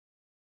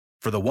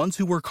For the ones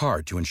who work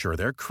hard to ensure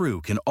their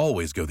crew can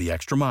always go the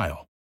extra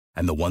mile,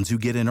 and the ones who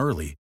get in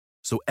early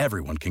so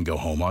everyone can go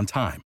home on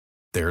time,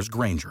 there's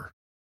Grainger,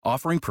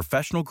 offering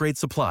professional-grade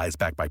supplies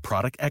backed by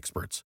product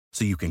experts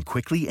so you can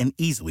quickly and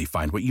easily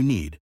find what you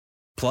need.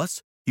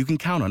 Plus, you can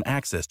count on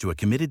access to a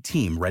committed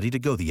team ready to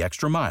go the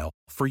extra mile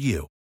for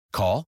you.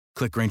 Call,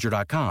 click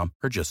Grainger.com,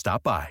 or just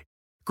stop by.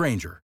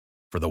 Grainger,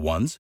 for the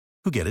ones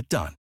who get it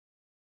done.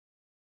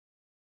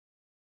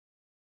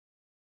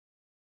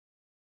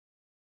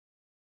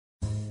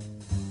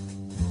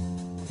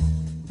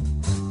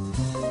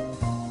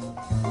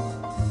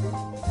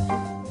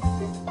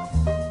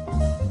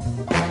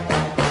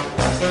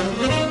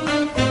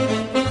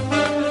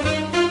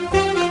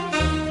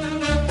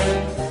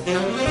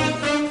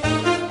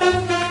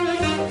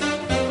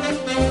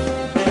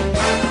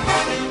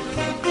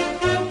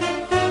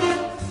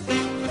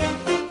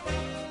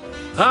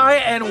 Hi,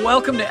 and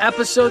welcome to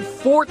episode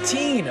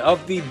 14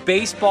 of the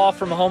Baseball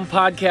from Home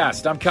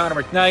podcast. I'm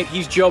Connor McKnight,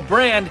 he's Joe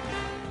Brand,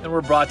 and we're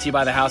brought to you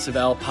by the House of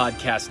L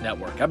Podcast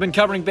Network. I've been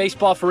covering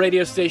baseball for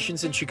radio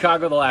stations in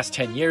Chicago the last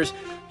 10 years.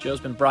 Joe's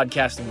been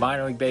broadcasting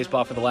minor league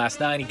baseball for the last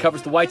 9. He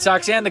covers the White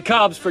Sox and the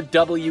Cubs for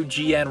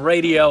WGN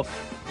Radio.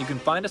 You can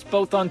find us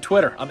both on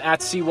Twitter. I'm at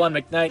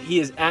C1 McKnight. He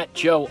is at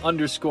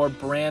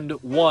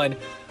Joe_Brand1.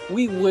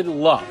 We would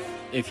love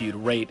if you'd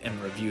rate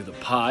and review the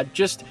pod.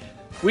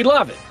 We'd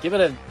love it. Give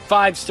it a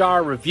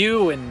 5-star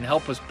review and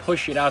help us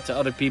push it out to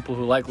other people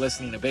who like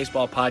listening to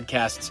baseball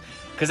podcasts,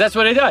 because that's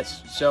what it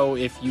does. So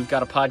if you've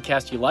got a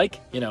podcast you like,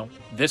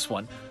 this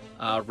one,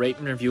 rate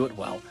and review it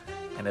well,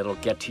 and it'll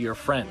get to your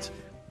friends,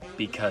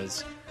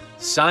 because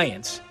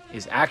science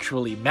is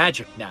actually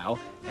magic now,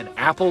 and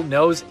Apple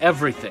knows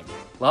everything.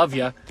 Love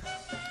ya.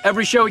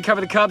 Every show we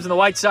cover the Cubs and the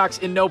White Sox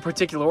in no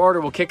particular order.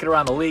 We'll kick it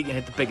around the league and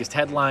hit the biggest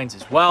headlines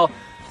as well.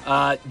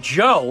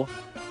 Joe,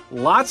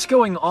 lots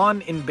going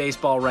on in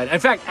baseball right now. In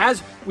fact,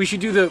 as we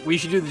should do the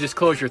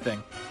disclosure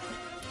thing.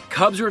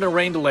 Cubs are at a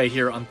rain delay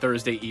here on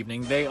Thursday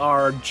evening. They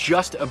are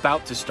just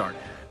about to start.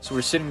 So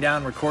we're sitting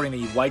down recording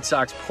the White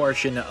Sox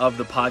portion of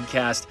the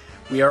podcast.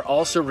 We are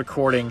also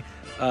recording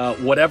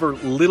whatever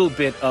little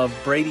bit of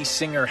Brady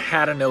Singer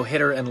had a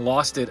no-hitter and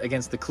lost it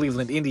against the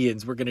Cleveland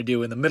Indians we're going to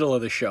do in the middle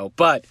of the show.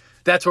 But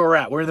that's where we're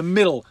at. We're in the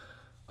middle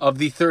of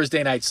the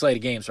Thursday night slate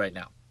of games right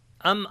now.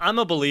 I'm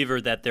a believer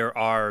that there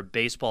are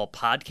baseball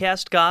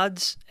podcast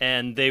gods,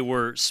 and they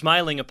were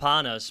smiling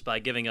upon us by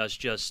giving us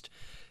just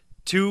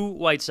 2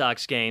 White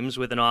Sox games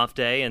with an off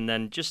day, and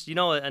then just,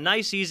 a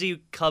nice,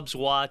 easy Cubs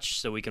watch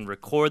so we can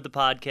record the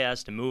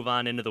podcast and move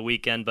on into the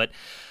weekend.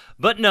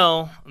 But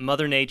no,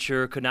 Mother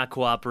Nature could not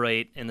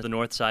cooperate in the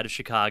north side of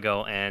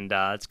Chicago, and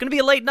it's going to be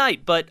a late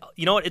night. But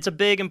you know what? It's a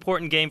big,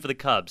 important game for the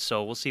Cubs,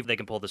 so we'll see if they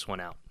can pull this one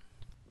out.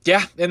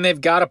 Yeah, and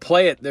they've got to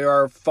play it. There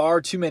are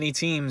far too many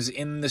teams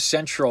in the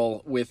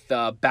Central with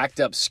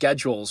backed-up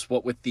schedules,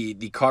 what with the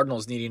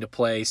Cardinals needing to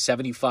play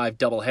 75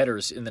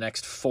 doubleheaders in the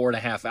next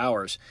 4.5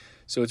 hours.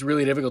 So it's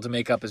really difficult to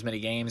make up as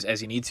many games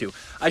as you need to.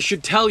 I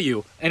should tell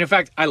you, and in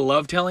fact, I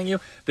love telling you,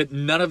 that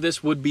none of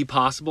this would be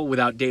possible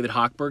without David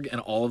Hochberg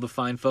and all of the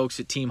fine folks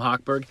at Team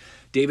Hochberg.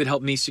 David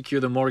helped me secure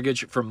the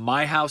mortgage for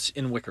my house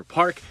in Wicker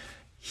Park.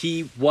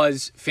 He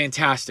was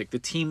fantastic. The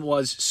team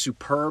was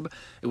superb.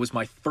 It was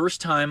my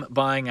first time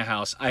buying a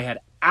house. I had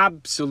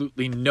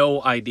absolutely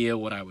no idea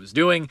what I was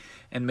doing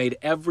and made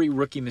every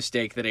rookie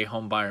mistake that a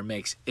home buyer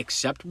makes,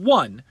 except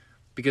one,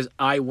 because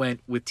I went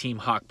with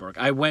Team Hochberg.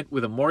 I went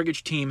with a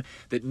mortgage team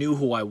that knew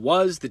who I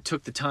was, that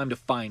took the time to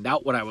find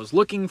out what I was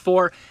looking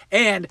for,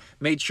 and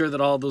made sure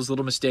that all those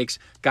little mistakes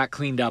got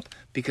cleaned up,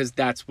 because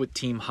that's what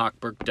Team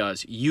Hochberg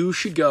does. You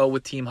should go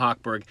with Team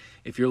Hochberg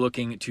if you're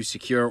looking to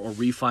secure or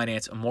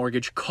refinance a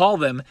mortgage. Call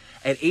them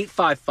at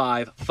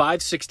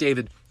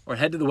 855-56-DAVID or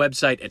head to the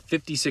website at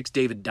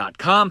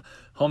 56david.com.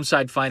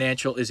 Homeside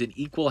Financial is an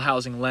equal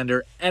housing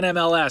lender,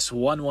 NMLS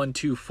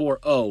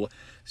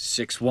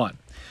 1124061.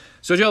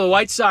 So, Joe, the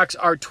White Sox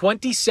are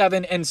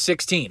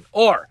 27-16,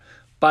 or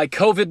by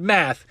COVID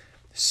math,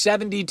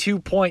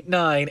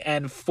 72.9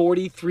 and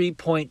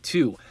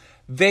 43.2.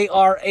 They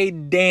are a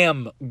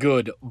damn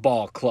good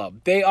ball club.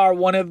 They are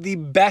one of the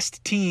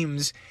best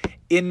teams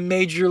in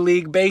Major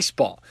League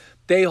Baseball.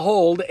 They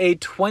hold a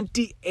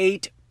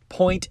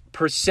 28-point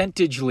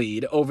percentage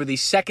lead over the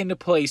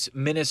second-place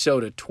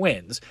Minnesota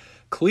Twins.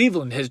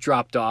 Cleveland has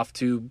dropped off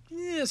to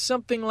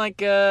something like,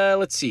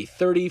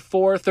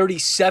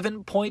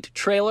 37-point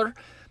trailer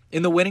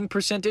in the winning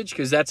percentage,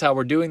 because that's how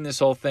we're doing this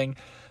whole thing.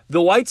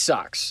 The White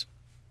Sox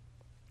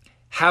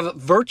have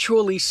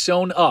virtually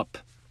sewn up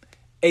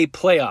a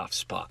playoff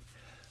spot.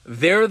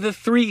 They're the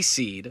 3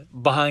 seed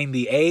behind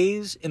the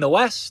A's in the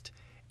West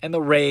and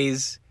the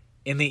Rays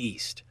in the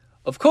East.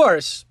 Of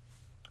course,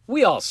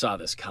 we all saw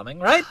this coming,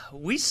 right?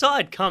 We saw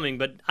it coming,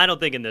 but I don't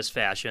think in this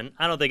fashion.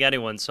 I don't think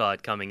anyone saw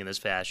it coming in this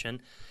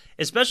fashion.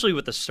 especially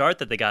with the start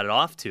that they got it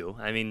off to.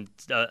 I mean,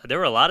 there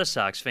were a lot of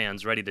Sox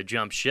fans ready to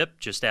jump ship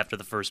just after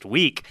the first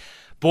week.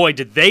 Boy,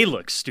 did they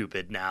look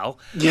stupid now.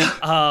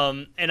 Yeah.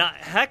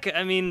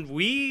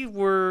 We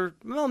were,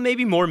 well,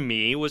 maybe more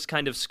me, was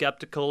kind of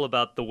skeptical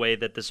about the way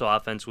that this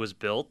offense was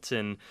built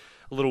and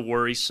a little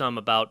worrisome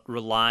about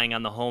relying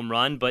on the home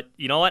run. But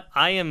you know what?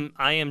 I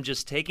am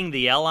just taking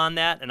the L on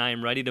that, and I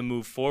am ready to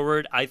move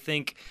forward. I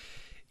think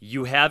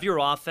you have your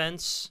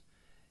offense.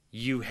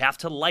 You have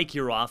to like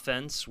your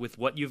offense with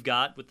what you've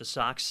got with the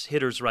Sox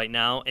hitters right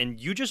now, and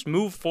you just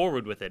move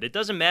forward with it. It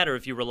doesn't matter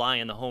if you rely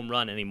on the home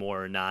run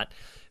anymore or not,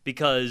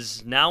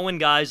 because now when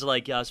guys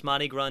like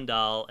Yasmani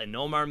Grandal and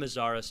Nomar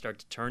Mazara start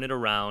to turn it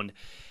around,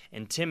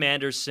 and Tim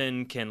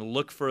Anderson can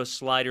look for a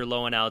slider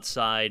low and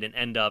outside and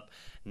end up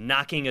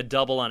knocking a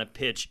double on a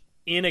pitch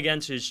in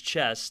against his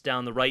chest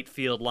down the right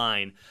field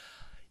line,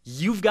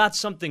 you've got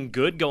something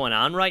good going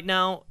on right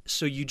now,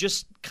 so you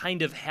just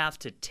kind of have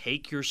to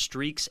take your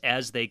streaks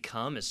as they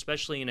come,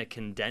 especially in a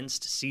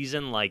condensed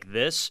season like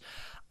this.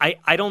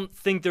 I don't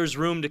think there's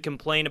room to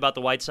complain about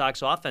the White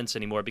Sox offense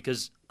anymore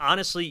because,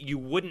 honestly, you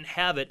wouldn't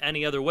have it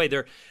any other way.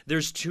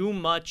 There's too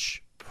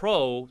much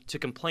pro to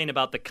complain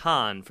about the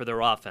con for their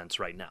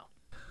offense right now.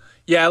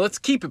 Yeah, let's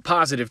keep it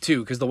positive, too,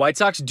 because the White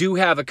Sox do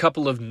have a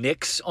couple of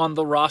nicks on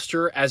the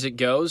roster as it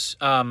goes,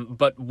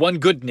 but one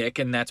good nick,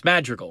 and that's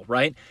Madrigal,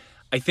 right?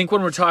 I think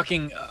when we're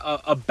talking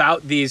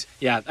about these...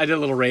 Yeah, I did a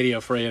little radio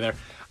for you there.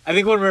 I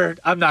think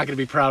I'm not going to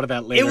be proud of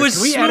that later. It was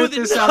Can we smooth. edit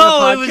this on the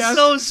podcast? It was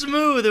so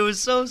smooth. It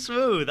was so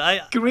smooth.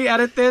 Can we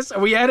edit this?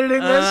 Are we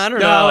editing this? I don't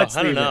know. Let's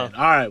leave it in. All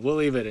right, we'll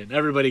leave it in.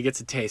 Everybody gets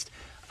a taste.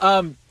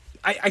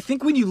 I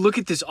think when you look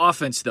at this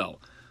offense, though,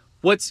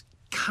 what's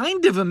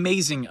kind of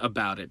amazing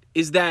about it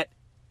is that,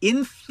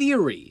 in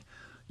theory,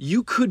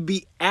 you could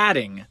be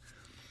adding...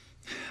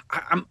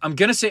 I'm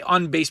going to say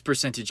on-base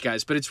percentage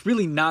guys, but it's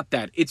really not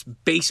that. It's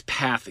base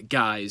path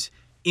guys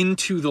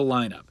into the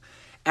lineup.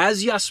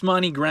 As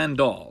Yasmani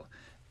Grandal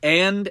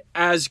and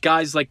as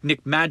guys like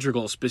Nick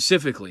Madrigal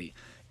specifically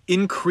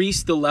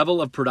increase the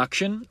level of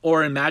production,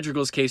 or in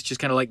Madrigal's case,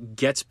 just kind of like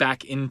gets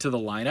back into the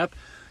lineup,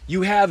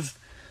 you have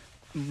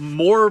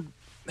more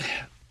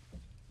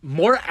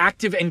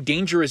active and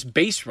dangerous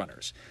base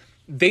runners.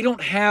 They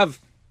don't have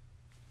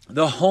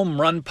the home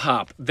run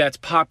pop that's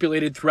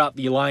populated throughout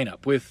the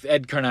lineup with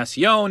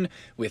Encarnacion,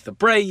 with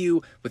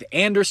Abreu, with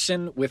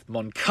Anderson, with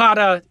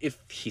Moncada,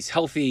 if he's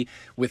healthy,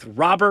 with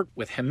Robert,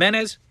 with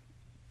Jimenez.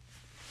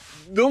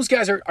 Those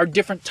guys are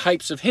different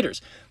types of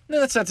hitters. Now,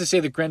 that's not to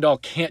say that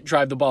Grandal can't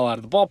drive the ball out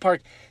of the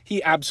ballpark.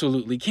 He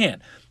absolutely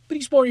can. But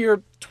he's more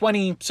your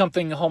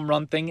 20-something home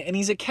run thing, and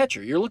he's a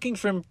catcher. You're looking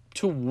for him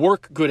to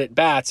work good at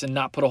bats and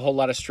not put a whole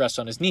lot of stress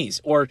on his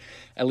knees. Or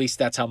at least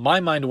that's how my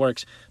mind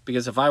works,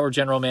 because if I were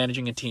general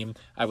managing a team,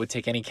 I would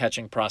take any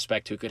catching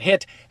prospect who could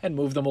hit and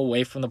move them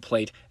away from the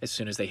plate as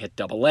soon as they hit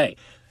Double-A.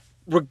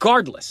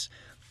 Regardless,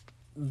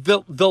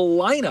 the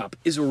lineup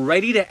is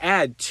ready to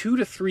add 2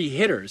 to 3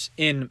 hitters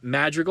in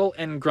Madrigal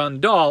and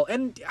Grandal,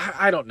 and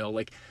I don't know,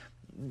 like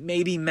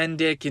maybe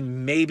Mendick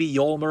and maybe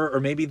Yolmer, or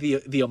maybe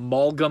the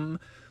amalgam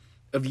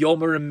of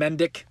Yolmer and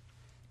Mendick,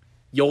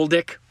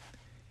 Yoldick.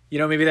 You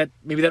know, maybe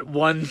that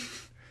one.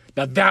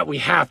 Now that we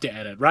have to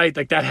edit, right?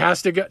 Like that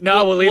has to go.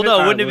 No, we'll leave it.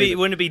 No,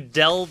 wouldn't it be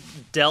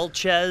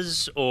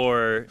Delchez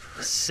or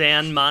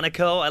San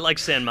Monaco? I like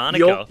San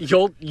Monaco.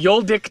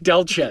 Yoldick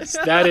Delchez.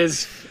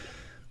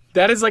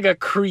 That is like a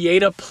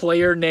create a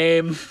player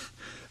name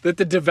that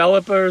the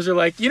developers are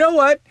like, you know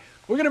what?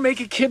 We're gonna make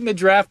a kid in the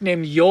draft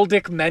named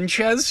Yoldick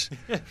Menchez.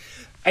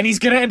 And he's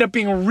going to end up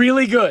being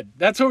really good.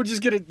 That's what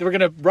we're going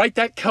to write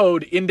that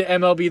code into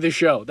MLB The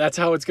Show. That's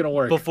how it's going to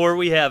work. Before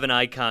we have an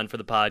icon for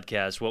the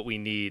podcast, what we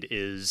need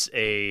is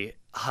a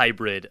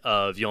hybrid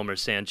of Yolmer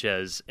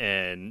Sanchez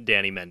and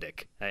Danny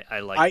Mendick.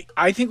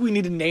 I think we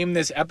need to name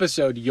this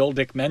episode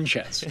Yoldick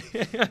Menchez.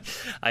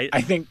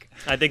 I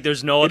think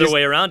there's no other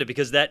way around it,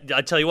 because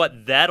I tell you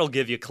what, that'll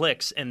give you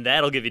clicks and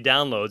that'll give you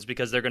downloads,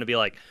 because they're going to be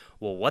like,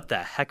 well, what the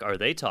heck are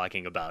they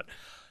talking about?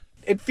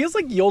 It feels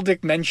like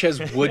Yoldick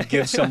Menchez would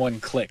give someone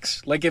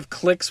clicks. Like if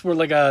clicks were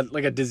like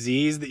a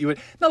disease that you would,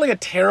 not like a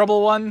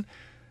terrible one,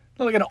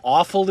 not like an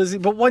awful disease,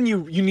 but one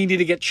you needed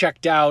to get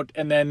checked out,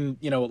 and then,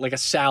 you know, like a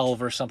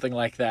salve or something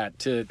like that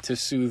to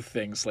soothe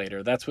things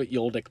later. That's what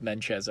Yoldick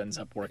Menchez ends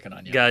up working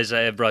on you. Guys,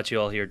 I have brought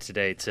you all here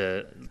today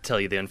to tell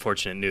you the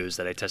unfortunate news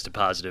that I tested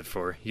positive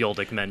for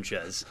Yoldick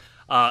Menchez.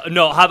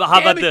 No, how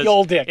about this?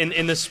 Yoldick.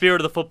 In the spirit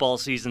of the football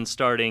season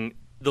starting,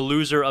 the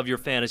loser of your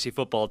fantasy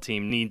football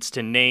team needs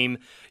to name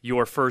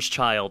your first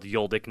child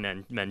Yoldick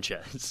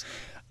Menchez.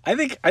 I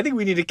think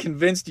we need to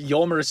convince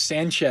Yolmer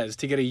Sanchez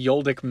to get a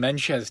Yoldick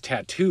Menchez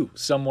tattoo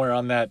somewhere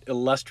on that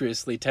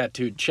illustriously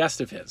tattooed chest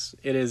of his.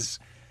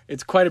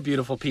 It's quite a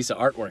beautiful piece of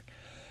artwork.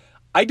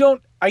 I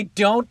don't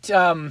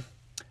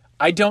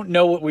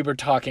know what we were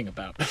talking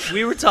about.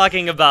 We were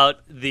talking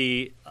about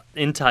the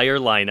entire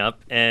lineup,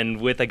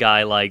 and with a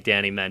guy like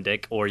Danny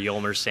Mendick or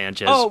Yolmer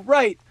Sanchez. Oh,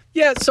 right.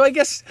 Yeah, so I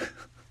guess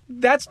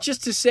that's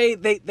just to say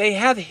they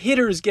have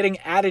hitters getting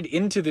added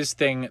into this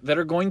thing that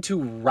are going to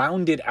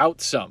round it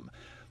out some.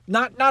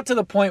 Not to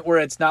the point where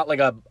it's not like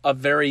a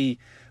very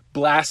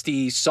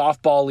blasty,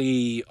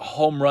 softball-y,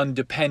 home run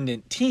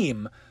dependent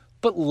team,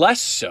 but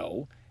less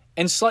so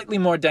and slightly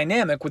more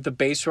dynamic with the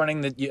base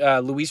running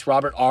that Luis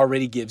Robert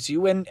already gives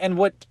you and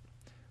what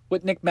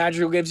Nick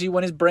Madrigal gives you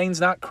when his brain's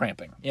not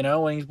cramping,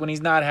 when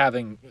he's not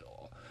having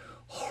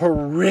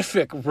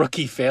horrific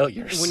rookie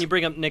failures. When you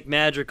bring up Nick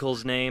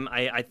Madrigal's name,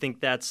 I think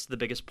that's the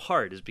biggest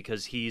part, is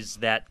because he's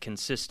that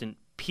consistent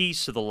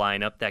piece of the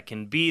lineup that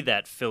can be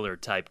that filler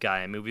type guy.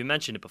 I mean, we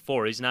mentioned it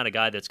before. He's not a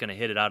guy that's going to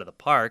hit it out of the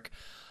park.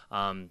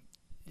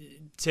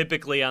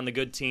 Typically on the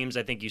good teams,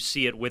 I think you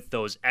see it with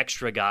those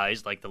extra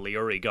guys like the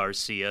Leury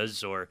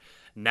Garcias or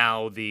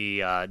now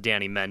the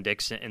Danny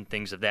Mendick and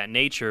things of that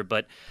nature.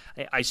 But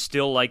I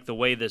still like the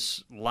way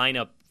this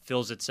lineup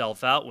fills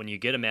itself out when you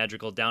get a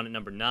Madrigal down at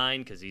number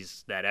 9 because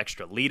he's that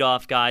extra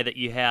leadoff guy that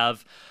you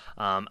have.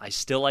 I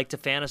still like to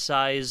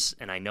fantasize,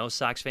 and I know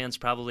Sox fans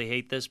probably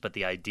hate this, but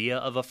the idea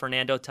of a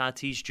Fernando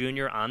Tatis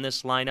Jr. on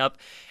this lineup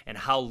and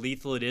how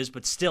lethal it is,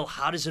 but still,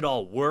 how does it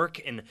all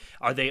work? And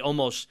are they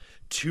almost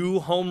too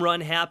home run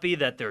happy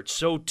that they're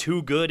so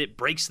too good it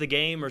breaks the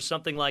game or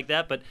something like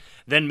that? But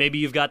then maybe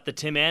you've got the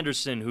Tim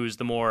Anderson, who's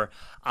the more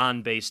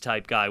on-base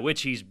type guy,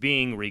 which he's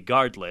being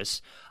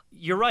regardless.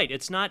 You're right.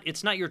 It's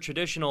not your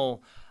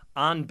traditional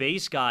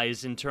on-base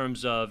guys in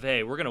terms of,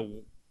 hey, we're going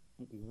to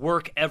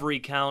work every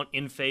count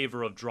in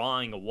favor of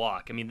drawing a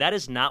walk. I mean, that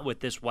is not what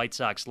this White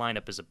Sox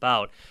lineup is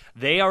about.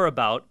 They are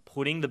about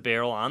putting the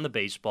barrel on the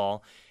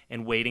baseball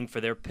and waiting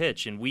for their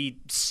pitch. And we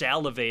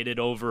salivated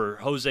over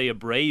Jose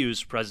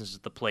Abreu's presence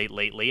at the plate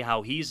lately,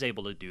 how he's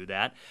able to do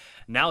that.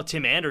 Now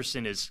Tim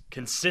Anderson is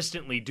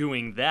consistently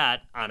doing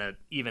that on an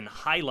even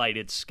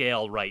highlighted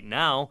scale right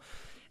now.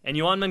 And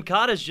Yoan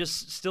Moncada is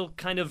just still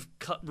kind of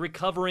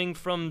recovering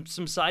from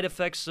some side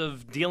effects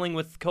of dealing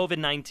with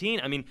COVID-19.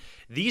 I mean,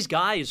 these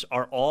guys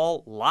are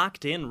all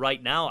locked in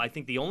right now. I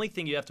think the only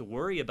thing you have to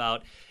worry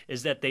about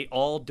is that they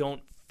all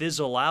don't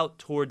fizzle out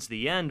towards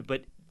the end,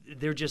 but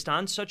they're just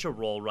on such a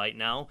roll right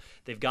now.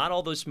 They've got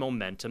all this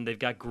momentum. They've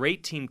got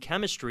great team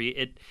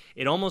chemistry.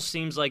 It almost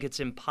seems like it's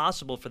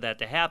impossible for that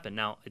to happen.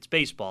 Now, it's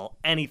baseball.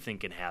 Anything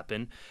can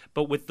happen.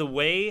 But with the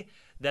way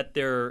that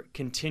they're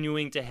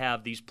continuing to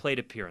have these plate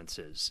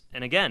appearances,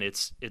 and again,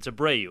 it's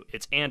Abreu,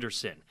 it's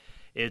Anderson,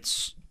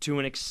 it's to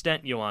an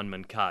extent Yoan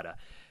Moncada.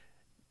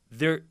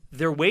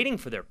 They're waiting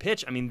for their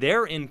pitch. I mean,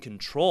 they're in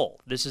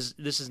control. This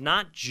is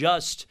not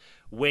just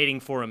waiting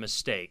for a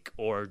mistake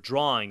or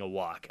drawing a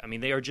walk. I mean,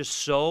 they are just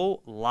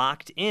so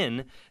locked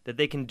in that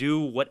they can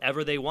do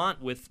whatever they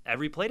want with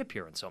every plate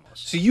appearance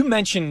almost. So you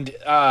mentioned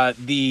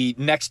the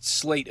next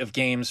slate of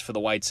games for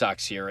the White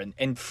Sox here,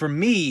 and for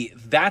me,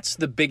 that's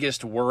the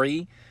biggest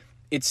worry.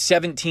 It's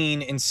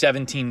 17 in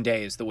 17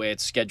 days, the way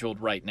it's scheduled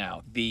right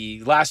now.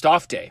 The last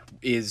off day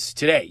is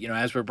today,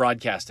 as we're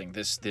broadcasting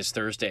this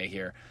Thursday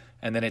here,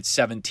 and then it's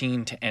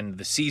 17 to end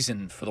the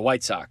season for the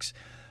White Sox.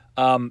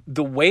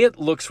 The way it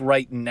looks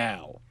right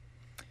now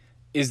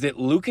is that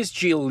Lucas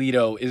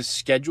Giolito is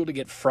scheduled to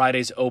get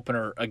Friday's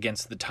opener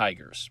against the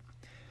Tigers.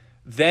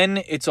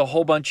 Then it's a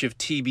whole bunch of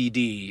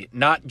TBD,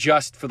 not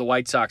just for the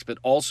White Sox, but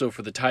also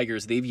for the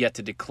Tigers. They've yet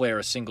to declare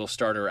a single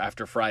starter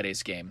after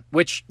Friday's game,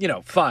 which,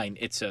 fine.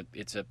 It's a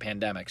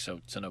pandemic, so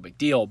it's no big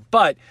deal.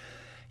 But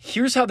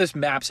here's how this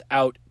maps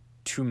out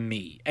to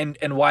me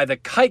and why the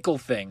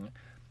Keuchel thing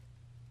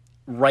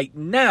right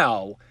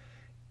now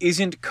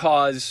isn't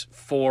cause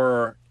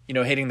for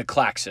hitting the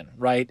klaxon,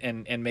 right,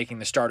 and making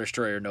the starter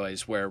destroyer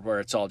noise where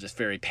it's all just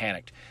very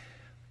panicked.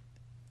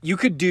 You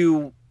could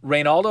do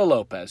Reynaldo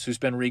Lopez, who's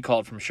been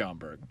recalled from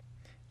Schaumburg,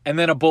 and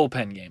then a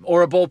bullpen game,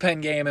 or a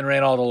bullpen game and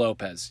Reynaldo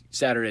Lopez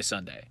Saturday,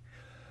 Sunday.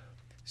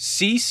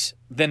 Cease,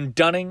 then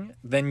Dunning,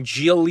 then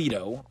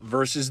Giolito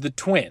versus the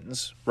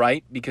Twins,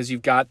 right? Because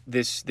you've got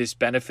this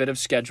benefit of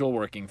schedule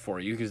working for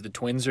you because the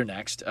Twins are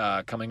next,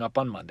 coming up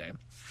on Monday.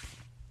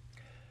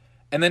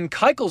 And then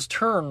Keuchel's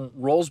turn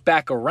rolls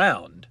back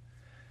around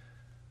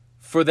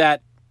for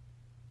that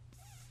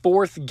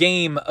fourth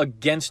game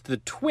against the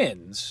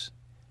Twins,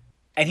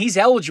 and he's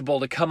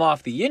eligible to come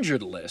off the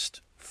injured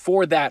list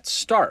for that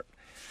start.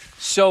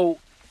 So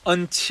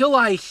until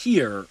I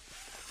hear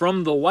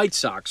from the White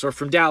Sox or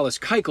from Dallas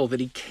Keuchel that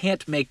he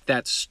can't make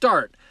that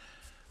start,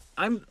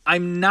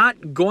 I'm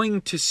not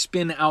going to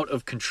spin out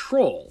of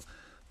control,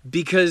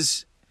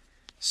 because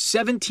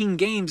 17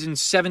 games in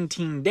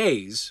 17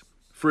 days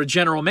for a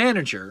general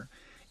manager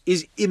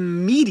is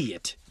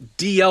immediate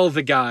DL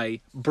the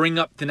guy, bring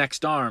up the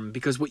next arm,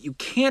 because what you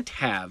can't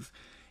have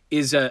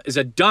is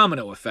a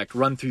domino effect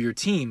run through your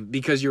team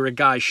because you're a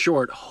guy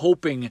short,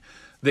 hoping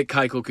that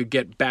Keuchel could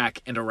get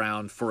back and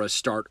around for a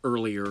start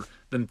earlier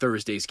than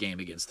Thursday's game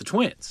against the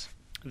Twins.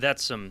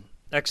 That's some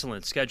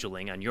excellent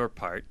scheduling on your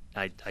part.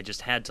 I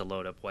just had to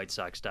load up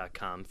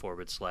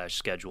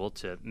whitesox.com/schedule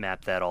to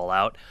map that all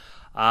out.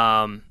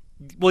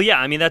 Well, yeah,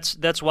 I mean,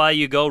 that's why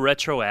you go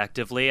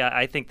retroactively.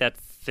 I think that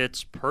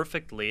fits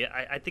perfectly.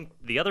 I think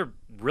the other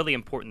really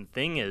important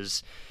thing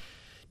is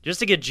Just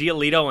to get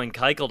Giolito and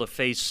Keuchel to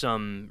face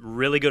some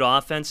really good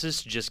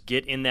offenses, to just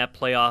get in that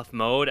playoff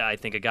mode, I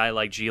think a guy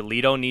like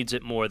Giolito needs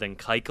it more than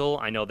Keuchel.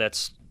 I know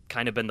that's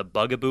kind of been the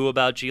bugaboo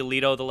about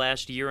Giolito the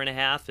last year and a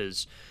half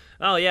is,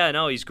 oh yeah,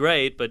 no, he's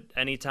great, but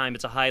anytime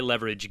it's a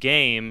high-leverage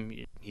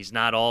game, he's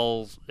not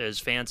all as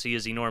fancy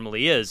as he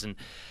normally is. And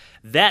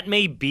that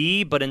may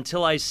be, but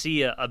until I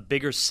see a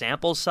bigger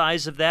sample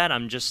size of that,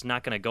 I'm just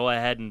not going to go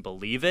ahead and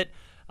believe it.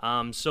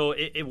 So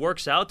it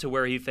works out to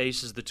where he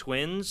faces the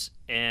Twins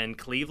and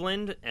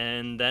Cleveland,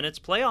 and then it's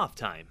playoff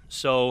time.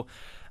 So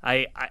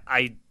I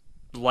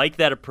like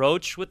that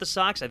approach with the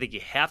Sox. I think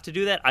you have to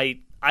do that.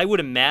 I would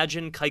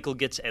imagine Keuchel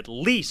gets at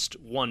least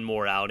one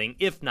more outing,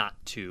 if not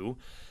two.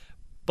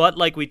 But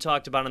like we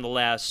talked about in the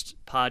last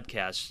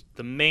podcast,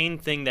 the main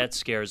thing that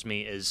scares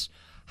me is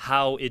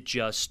how it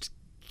just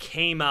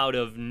came out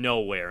of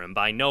nowhere. And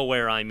by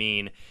nowhere, I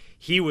mean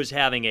he was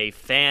having a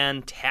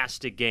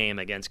fantastic game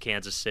against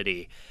Kansas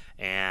City,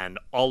 and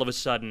all of a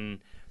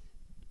sudden,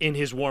 in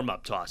his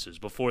warm-up tosses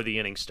before the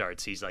inning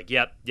starts, he's like,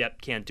 yep,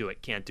 can't do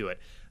it.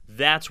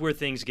 That's where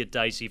things get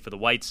dicey for the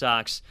White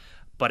Sox.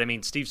 But, I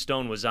mean, Steve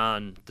Stone was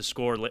on the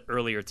Score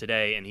earlier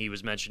today, and he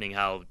was mentioning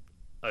how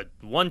a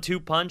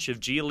 1-2 punch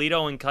of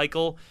Giolito and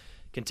Keuchel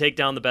can take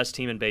down the best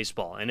team in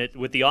baseball. And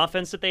with the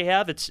offense that they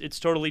have, it's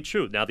totally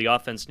true. Now, the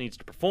offense needs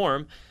to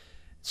perform.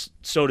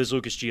 So does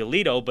Lucas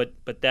Giolito,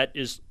 but that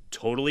is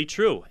totally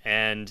true.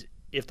 And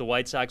if the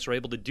White Sox are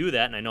able to do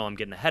that, and I know I'm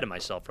getting ahead of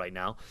myself right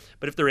now,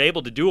 but if they're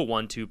able to do a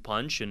 1-2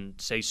 punch and,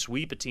 say,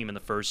 sweep a team in the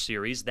first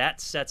series,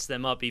 that sets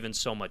them up even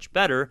so much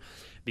better,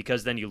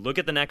 because then you look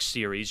at the next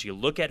series, you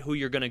look at who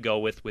you're going to go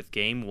with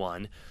Game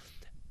 1,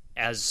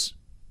 as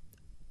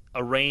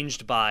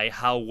arranged by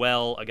how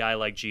well a guy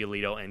like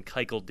Giolito and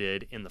Keuchel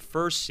did in the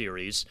first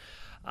series.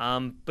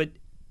 But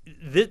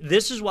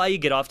this is why you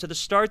get off to the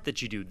start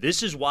that you do.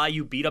 This is why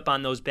you beat up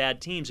on those bad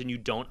teams and you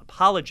don't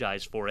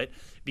apologize for it,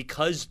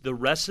 because the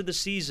rest of the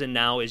season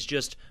now is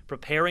just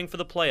preparing for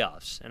the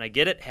playoffs. And I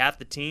get it,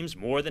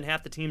 more than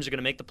half the teams are going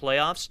to make the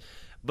playoffs,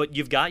 but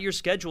you've got your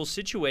schedule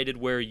situated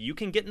where you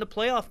can get into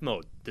playoff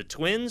mode. The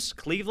Twins,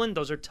 Cleveland,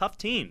 those are tough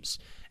teams.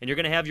 And you're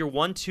going to have your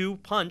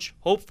 1-2 punch,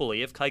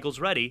 hopefully, if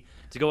Keuchel's ready,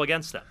 to go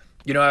against them.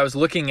 You know, I was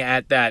looking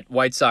at that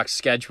White Sox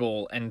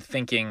schedule and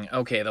thinking,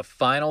 okay, the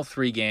final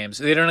 3 games,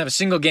 they don't have a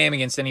single game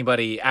against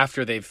anybody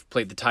after they've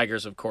played the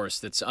Tigers, of course,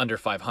 that's under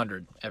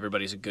 500.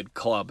 Everybody's a good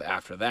club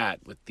after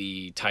that with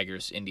the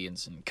Tigers,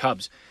 Indians, and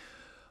Cubs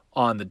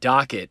on the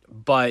docket.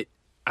 But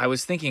I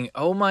was thinking,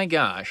 oh my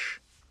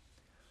gosh,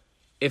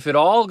 if it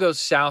all goes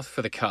south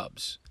for the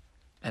Cubs,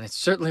 and it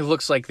certainly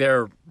looks like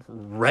they're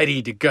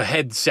ready to go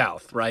head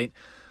south, right?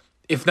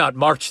 If not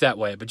march that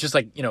way, but just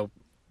like,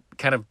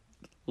 kind of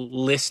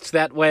list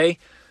that way.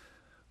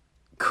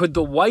 Could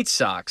the White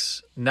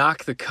Sox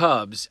knock the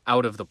Cubs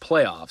out of the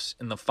playoffs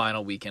in the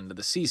final weekend of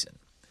the season?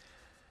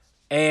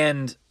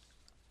 And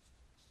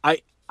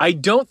I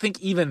don't think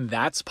even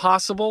that's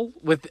possible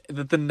with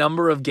the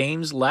number of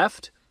games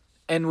left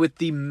and with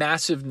the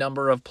massive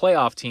number of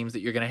playoff teams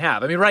that you're going to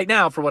have. I mean, right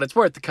now, for what it's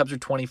worth, the Cubs are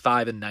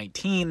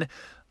 25-19,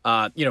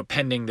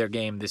 pending their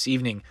game this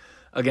evening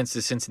against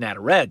the Cincinnati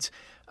Reds.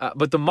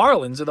 But the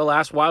Marlins are the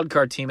last wild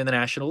card team in the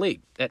National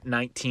League at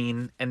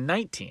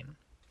 19-19.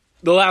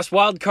 The last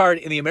wild card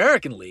in the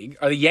American League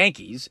are the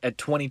Yankees at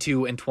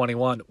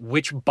 22-21,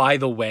 which, by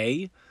the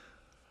way,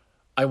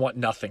 I want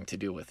nothing to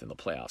do with in the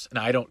playoffs. And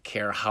I don't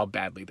care how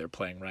badly they're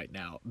playing right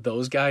now.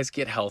 Those guys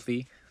get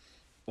healthy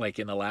like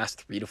in the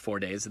last 3 to 4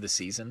 days of the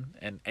season,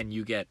 and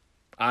you get,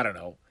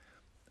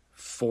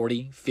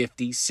 40,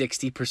 50,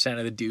 60%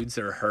 of the dudes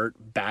that are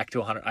hurt back to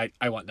 100.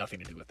 I want nothing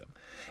to do with them.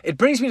 It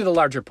brings me to the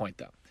larger point,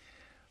 though.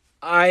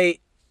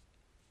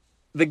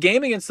 The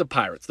game against the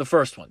Pirates, the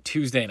first one,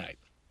 Tuesday night,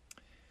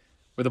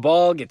 where the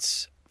ball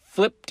gets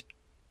flipped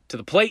to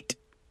the plate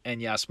and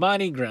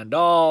Yasmani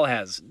Grandal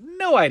has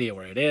no idea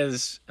where it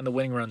is and the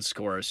winning run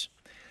scores.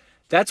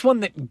 That's one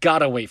that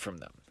got away from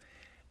them.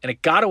 And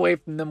it got away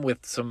from them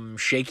with some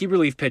shaky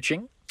relief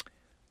pitching,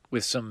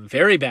 with some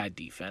very bad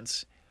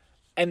defense,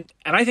 and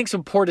I think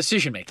some poor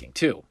decision-making,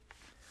 too.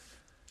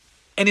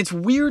 And it's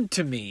weird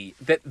to me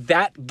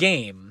that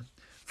game,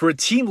 for a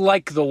team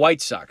like the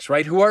White Sox,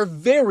 right, who are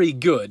very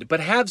good but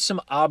have some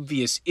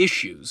obvious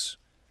issues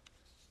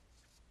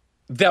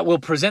that will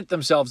present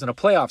themselves in a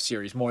playoff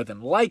series more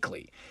than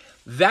likely,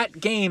 that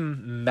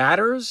game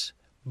matters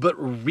but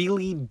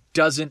really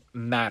doesn't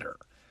matter.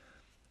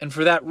 And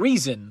for that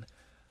reason,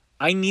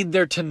 I need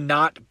there to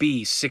not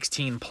be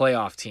 16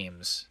 playoff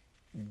teams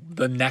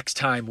the next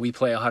time we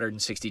play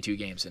 162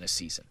 games in a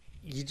season.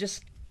 You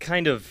just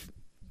kind of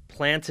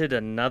planted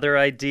another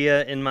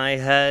idea in my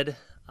head.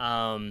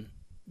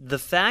 The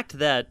fact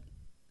that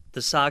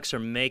the Sox are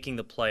making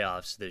the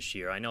playoffs this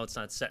year, I know it's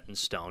not set in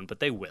stone, but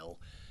they will.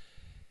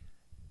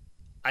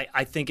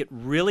 I think it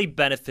really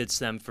benefits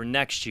them for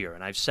next year.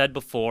 And I've said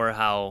before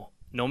how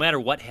no matter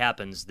what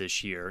happens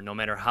this year, no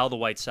matter how the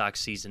White Sox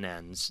season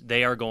ends,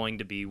 they are going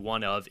to be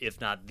one of, if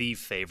not the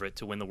favorite,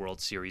 to win the World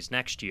Series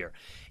next year.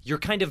 You're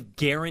kind of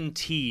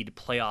guaranteed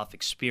playoff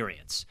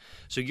experience.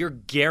 So you're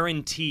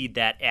guaranteed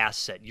that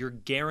asset. You're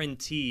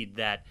guaranteed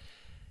that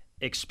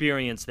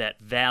experience, that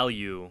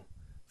value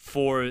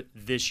for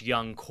this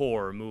young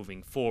core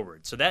moving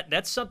forward. So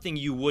that's something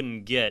you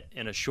wouldn't get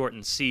in a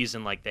shortened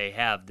season like they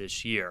have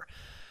this year.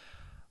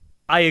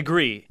 I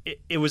agree.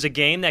 It was a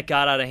game that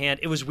got out of hand.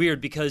 It was weird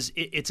because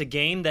it's a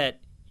game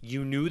that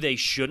you knew they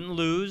shouldn't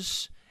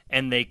lose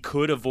and they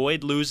could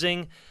avoid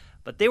losing,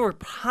 but they were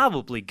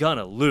probably going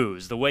to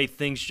lose the way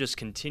things just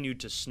continued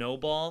to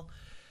snowball.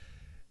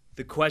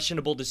 The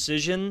questionable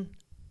decision,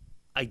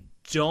 I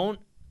don't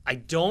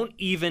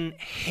even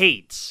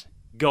hate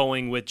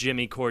going with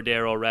Jimmy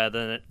Cordero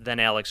rather than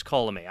Alex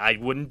Colomé. I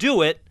wouldn't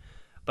do it,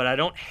 but I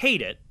don't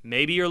hate it.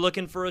 Maybe you're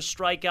looking for a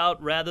strikeout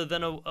rather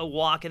than a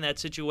walk in that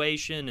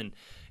situation, and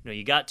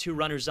you got 2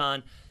 runners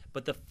on.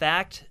 But the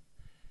fact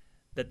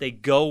that they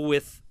go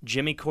with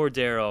Jimmy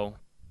Cordero,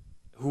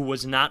 who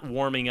was not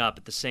warming up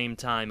at the same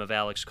time of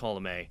Alex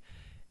Colomé,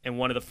 and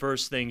one of the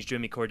first things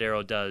Jimmy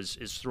Cordero does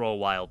is throw a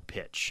wild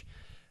pitch.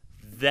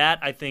 That,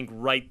 I think,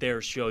 right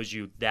there shows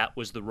you that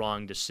was the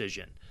wrong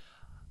decision.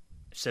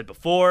 I've said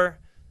before,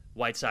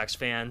 White Sox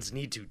fans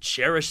need to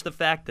cherish the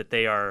fact that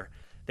they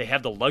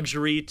have the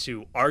luxury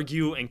to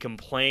argue and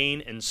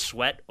complain and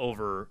sweat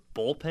over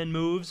bullpen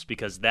moves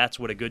because that's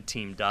what a good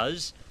team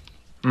does.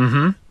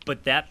 Mm-hmm.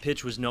 But that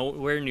pitch was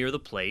nowhere near the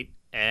plate,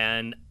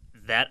 and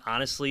that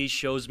honestly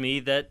shows me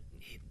that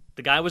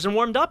the guy wasn't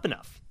warmed up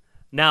enough.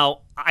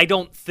 Now, I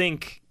don't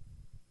think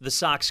the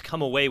Sox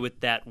come away with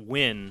that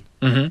win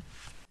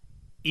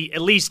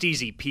at least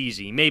easy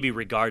peasy, maybe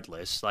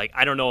regardless. Like,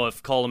 I don't know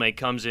if Colomé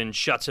comes in,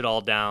 shuts it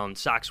all down,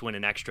 Sox win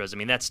in extras. I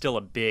mean, that's still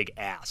a big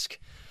ask.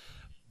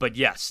 But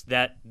yes,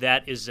 that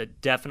is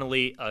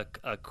definitely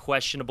a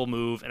questionable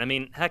move. And I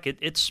mean, heck,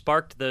 it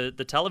sparked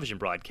the television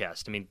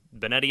broadcast. I mean,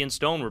 Benetti and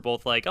Stone were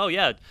both like, oh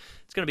yeah,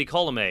 it's going to be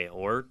Colomé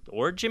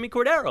or Jimmy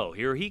Cordero.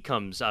 Here he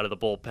comes out of the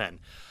bullpen.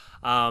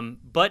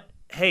 But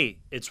hey,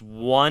 it's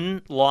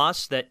one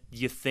loss that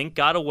you think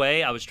got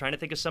away. I was trying to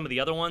think of some of the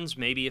other ones,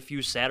 maybe a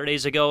few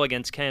Saturdays ago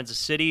against Kansas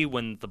City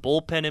when the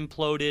bullpen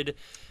imploded.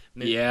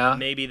 Yeah.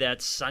 Maybe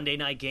that Sunday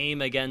night game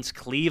against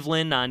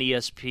Cleveland on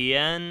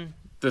ESPN.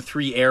 The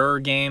 3-error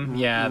game,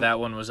 yeah, that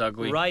one was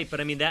ugly. Right,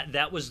 but I mean,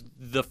 that was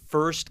the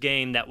first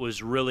game that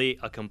was really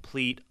a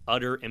complete,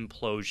 utter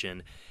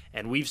implosion.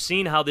 And we've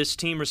seen how this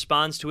team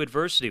responds to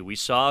adversity. We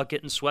saw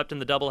getting swept in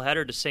the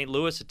doubleheader to St.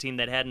 Louis, a team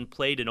that hadn't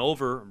played in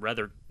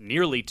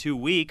nearly 2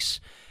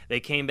 weeks. They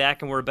came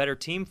back and were a better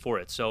team for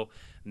it. So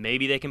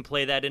maybe they can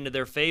play that into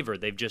their favor.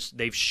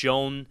 They've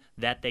shown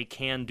that they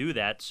can do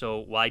that, so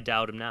why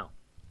doubt them now?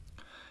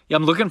 Yeah,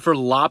 I'm looking for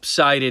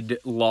lopsided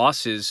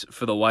losses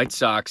for the White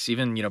Sox,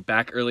 even,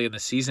 back early in the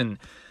season.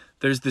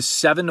 There's the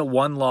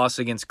 7-1 loss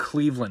against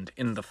Cleveland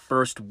in the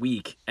first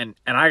week, and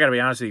I got to be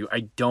honest with you,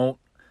 I don't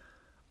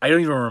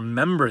even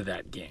remember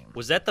that game.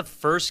 Was that the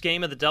first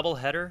game of the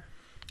doubleheader?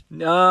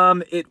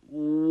 It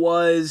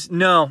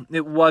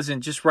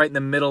wasn't. Just right in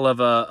the middle of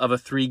a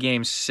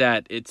 3-game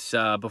set. It's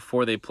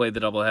before they played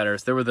the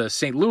doubleheaders. There were the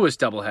St. Louis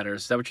doubleheaders.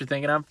 Is that what you're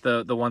thinking of?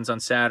 The ones on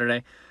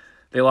Saturday?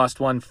 They lost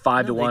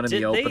 5-1 in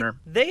the opener.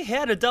 They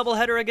had a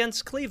doubleheader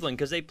against Cleveland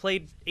because they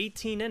played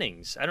 18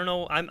 innings. I don't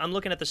know. I'm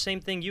looking at the same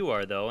thing you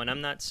are, though, and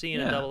I'm not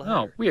seeing a doubleheader.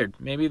 Oh, weird.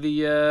 Maybe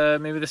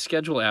the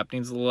schedule app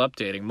needs a little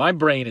updating. My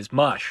brain is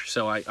mush,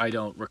 so I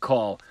don't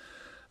recall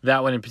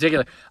that one in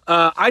particular.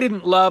 I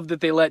didn't love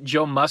that they let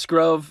Joe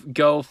Musgrove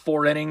go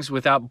 4 innings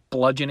without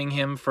bludgeoning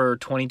him for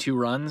 22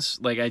 runs.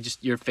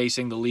 You're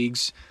facing the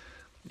league's,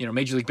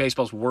 Major League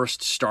Baseball's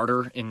worst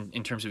starter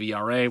in terms of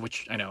ERA,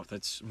 which I know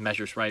that's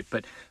measures, right?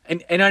 But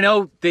and I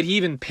know that he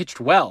even pitched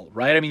well,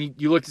 right? I mean,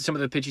 you looked at some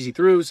of the pitches he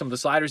threw, some of the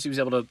sliders he was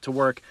able to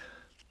work.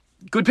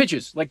 Good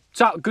pitches,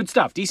 good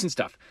stuff, decent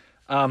stuff.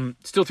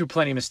 Still threw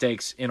plenty of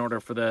mistakes in order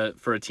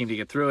for a team to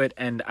get through it,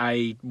 and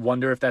I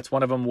wonder if that's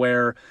one of them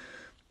where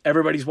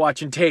everybody's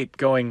watching tape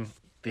going,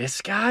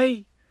 this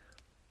guy,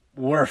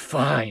 we're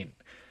fine.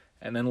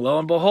 And then lo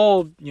and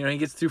behold, he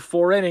gets through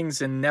 4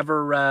 innings and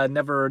never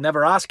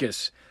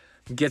Oscars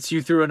gets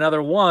you through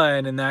another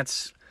one, and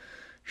that's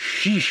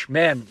sheesh,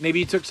 man. Maybe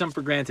he took some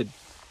for granted.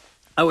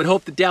 I would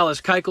hope that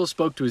Dallas Keuchel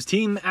spoke to his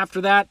team after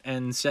that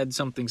and said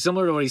something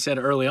similar to what he said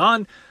early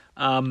on.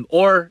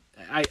 Or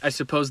I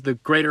suppose the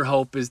greater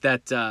hope is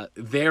that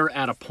they're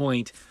at a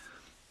point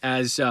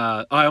as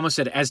I almost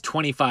said as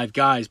 25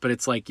 guys, but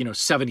it's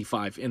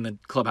 75 in the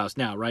clubhouse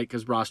now, right?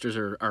 Because rosters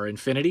are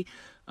infinity.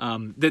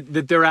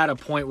 That they're at a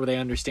point where they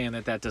understand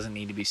that doesn't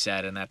need to be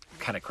said and that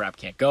kind of crap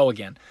can't go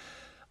again.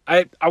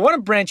 I want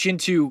to branch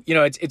into,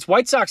 it's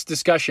White Sox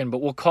discussion, but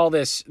we'll call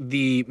this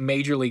the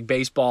Major League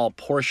Baseball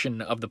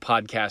portion of the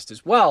podcast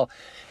as well.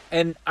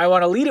 And I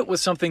want to lead it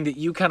with something that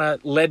you kind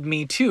of led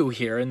me to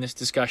here in this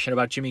discussion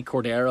about Jimmy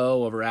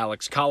Cordero over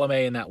Alex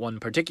Colomé in that one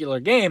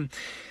particular game.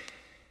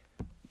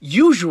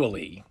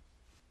 Usually,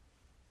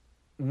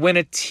 when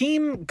a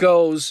team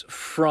goes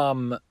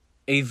from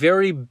a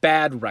very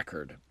bad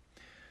record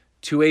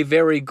to a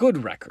very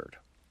good record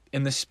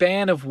in the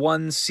span of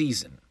one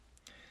season,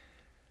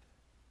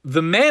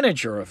 the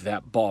manager of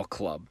that ball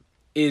club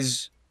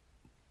is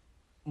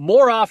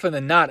more often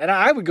than not, and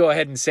I would go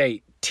ahead and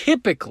say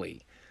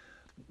typically,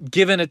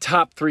 given a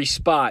top 3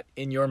 spot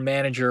in your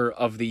manager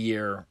of the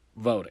year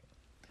voting.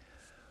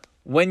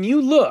 When you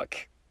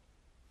look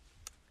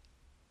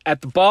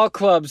at the ball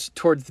clubs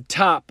towards the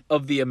top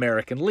of the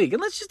American League,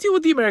 and let's just deal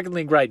with the American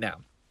League right now,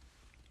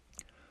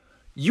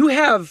 you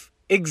have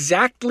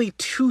exactly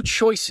 2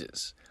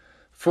 choices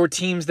for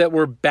teams that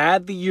were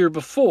bad the year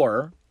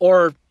before,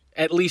 or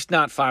at least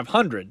not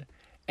 500,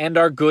 and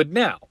are good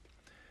now.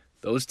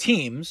 Those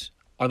teams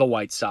are the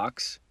White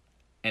Sox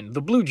and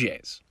the Blue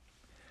Jays.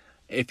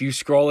 If you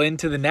scroll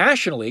into the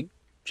National League,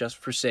 just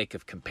for sake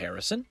of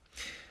comparison,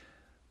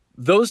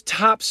 those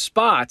top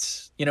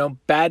spots,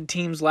 bad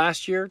teams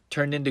last year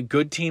turned into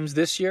good teams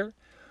this year.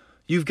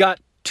 You've got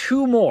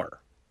 2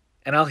 more,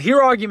 and I'll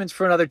hear arguments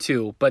for another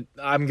 2, but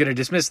I'm going to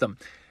dismiss them.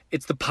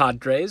 It's the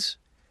Padres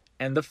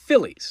and the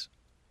Phillies.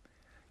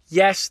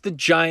 Yes, the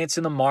Giants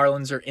and the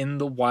Marlins are in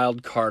the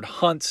wild card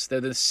hunts.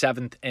 They're the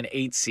 7th and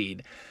 8th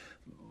seed.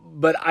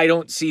 But I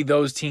don't see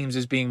those teams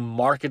as being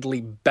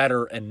markedly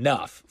better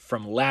enough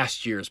from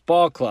last year's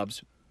ball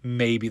clubs,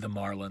 maybe the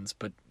Marlins,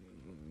 but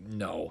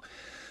no,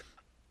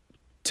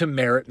 to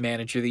merit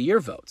Manager of the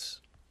Year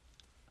votes.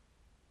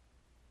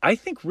 I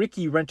think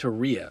Ricky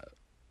Renteria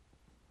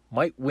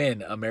might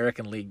win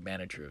American League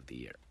Manager of the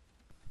Year.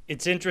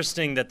 It's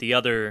interesting that the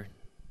other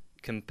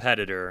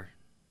competitor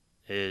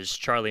is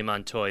Charlie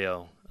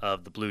Montoyo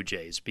of the Blue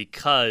Jays,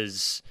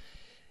 because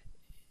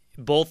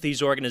both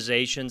these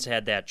organizations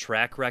had that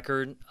track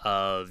record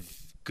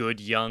of good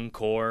young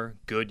core,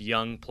 good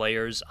young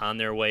players on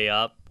their way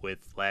up,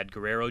 with Vlad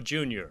Guerrero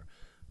Jr.,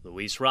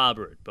 Luis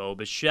Robert, Bo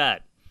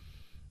Bichette,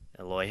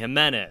 Eloy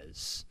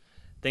Jimenez,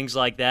 things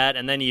like that.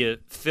 And then you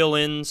fill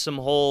in some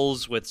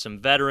holes with some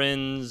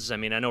veterans. I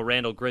mean, I know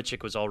Randal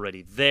Grichuk was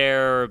already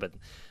there, but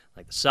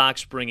like the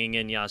Sox bringing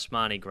in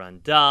Yasmani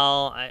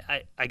Grandal.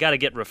 I got to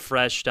get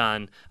refreshed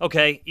on,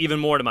 okay, even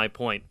more to my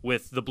point,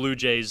 with the Blue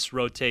Jays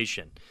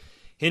rotation.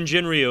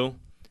 Hyun-Jin Ryu,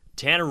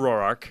 Tanner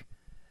Roark,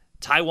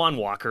 Taijuan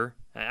Walker.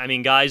 I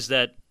mean, guys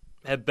that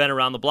have been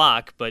around the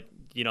block, but,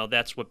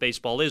 that's what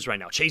baseball is right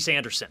now. Chase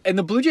Anderson. And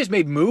the Blue Jays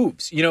made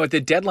moves, at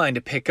the deadline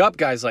to pick up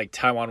guys like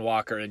Taijuan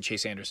Walker and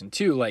Chase Anderson,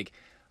 too. Like,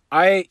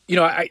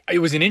 it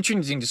was an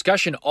interesting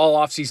discussion all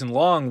offseason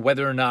long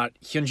whether or not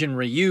Hyun-Jin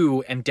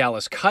Ryu and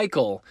Dallas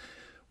Keuchel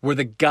were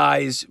the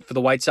guys for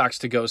the White Sox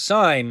to go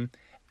sign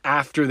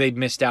after they'd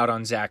missed out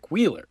on Zach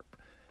Wheeler.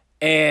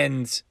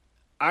 And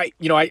I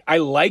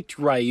liked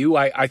Ryu.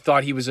 I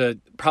thought he was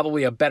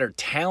probably a better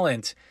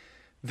talent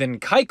than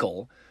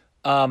Keuchel,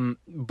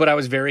 but I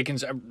was very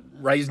concerned.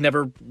 Ryu's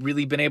never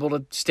really been able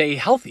to stay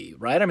healthy,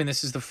 right? I mean,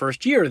 this is the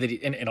first year that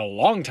in a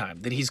long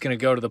time that he's going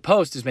to go to the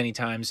post as many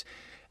times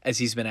as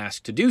he's been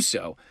asked to do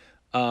so.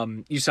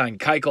 You signed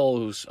Keuchel,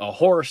 who's a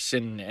horse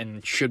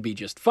and should be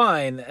just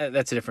fine.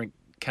 That's a different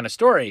kind of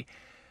story.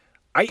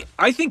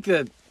 I think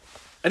the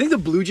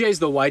Blue Jays,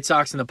 the White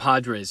Sox, and the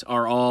Padres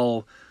are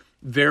all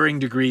varying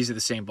degrees of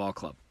the same ball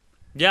club.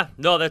 Yeah,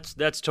 no,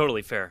 that's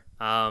totally fair.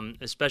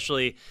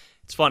 Especially,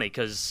 it's funny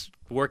because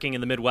working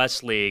in the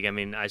Midwest League, I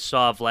mean, I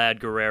saw Vlad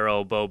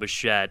Guerrero, Bo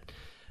Bichette,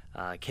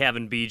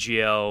 Kevin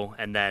Biggio,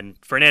 and then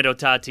Fernando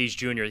Tatis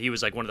Jr. He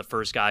was like one of the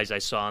first guys I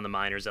saw in the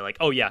minors that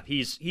oh yeah,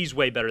 he's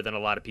way better than a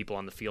lot of people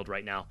on the field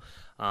right now.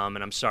 And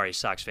I'm sorry,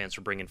 Sox fans,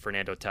 for bringing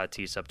Fernando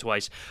Tatis up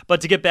twice.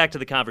 But to get back to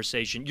the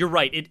conversation, you're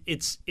right.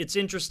 It's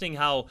interesting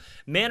how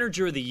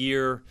Manager of the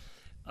Year,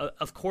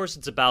 of course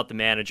it's about the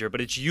manager, but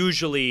it's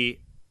usually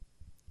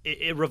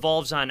it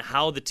revolves on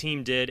how the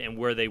team did and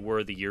where they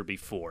were the year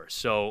before.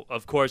 So,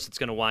 of course, it's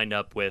going to wind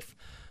up with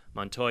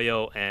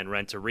Montoyo and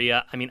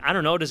Renteria. I mean, I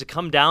don't know. Does it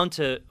come down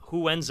to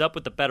who ends up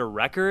with the better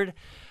record?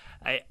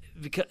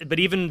 But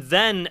even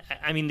then,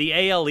 I mean,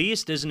 the AL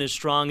East isn't as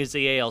strong as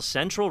the AL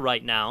Central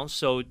right now.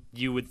 So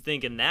you would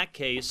think in that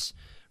case,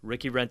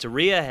 Ricky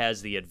Renteria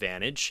has the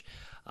advantage.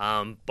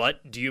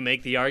 But do you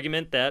make the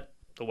argument that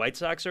the White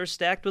Sox are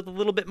stacked with a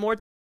little bit more?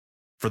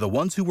 For the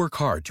ones who work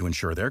hard to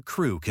ensure their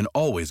crew can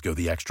always go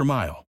the extra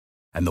mile,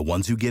 and the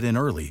ones who get in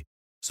early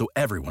so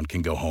everyone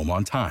can go home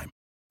on time,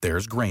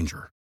 there's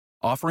Grainger,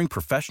 offering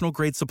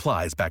professional-grade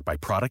supplies backed by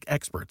product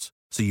experts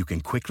so you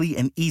can quickly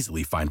and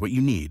easily find what you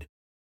need.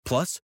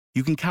 Plus,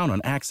 you can count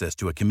on access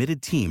to a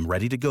committed team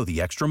ready to go the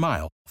extra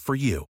mile for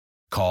you.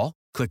 Call,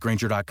 click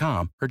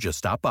Grainger.com, or just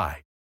stop by.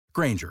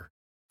 Grainger,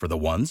 for the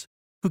ones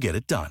who get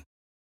it done.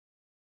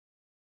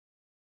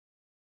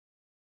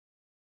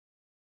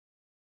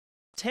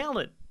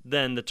 Talent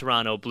than the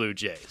Toronto Blue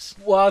Jays.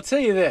 Well, I'll tell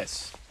you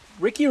this.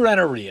 Ricky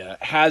Renteria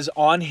has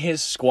on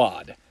his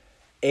squad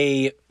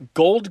a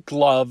Gold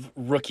Glove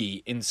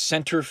rookie in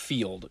center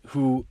field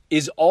who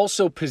is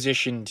also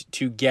positioned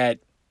to get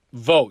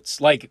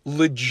votes, like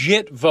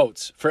legit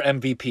votes for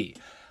MVP.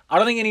 I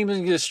don't think anyone's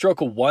going to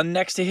stroke a 1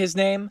 next to his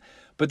name,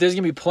 but there's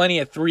going to be plenty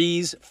of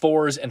 3s,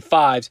 4s, and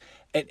 5s.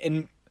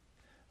 And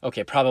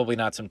Okay, probably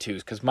not some 2s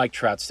because Mike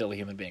Trout's still a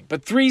human being.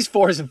 But 3s,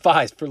 4s, and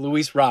 5s for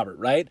Luis Robert,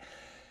 right?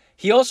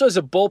 He also has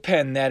a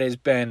bullpen that has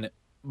been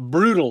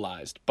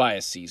brutalized by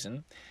a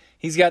season.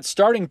 He's got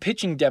starting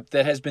pitching depth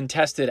that has been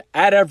tested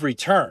at every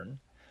turn.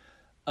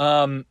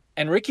 And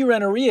Ricky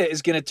Renteria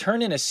is going to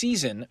turn in a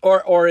season,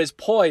 or is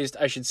poised,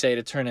 I should say,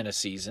 to turn in a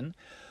season,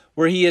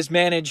 where he has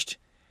managed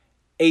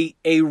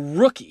a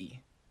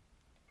rookie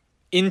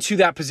into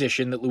that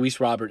position that Luis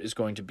Robert is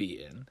going to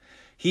be in.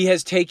 He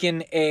has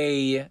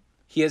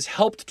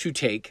helped to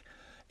take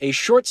a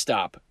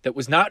shortstop that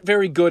was not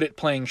very good at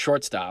playing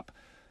shortstop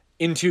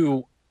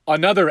into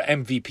another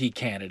MVP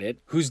candidate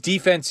whose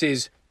defense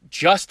is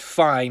just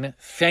fine,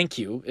 thank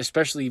you,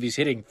 especially if he's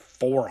hitting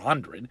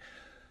 400.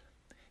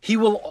 He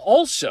will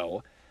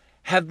also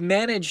have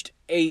managed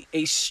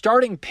a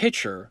starting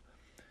pitcher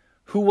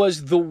who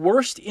was the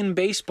worst in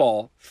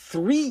baseball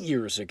 3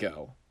 years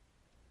ago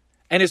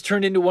and has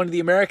turned into one of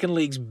the American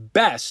League's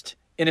best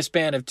in a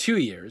span of 2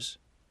 years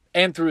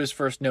and through his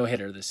first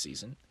no-hitter this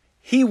season.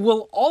 He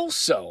will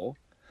also,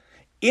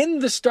 in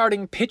the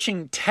starting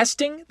pitching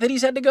testing that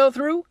he's had to go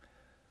through,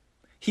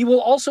 he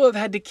will also have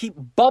had to keep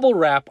bubble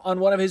wrap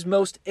on one of his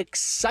most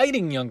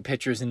exciting young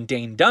pitchers in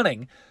Dane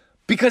Dunning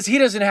because he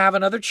doesn't have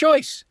another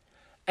choice.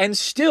 And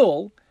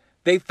still,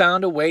 they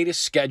found a way to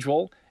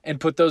schedule and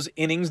put those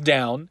innings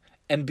down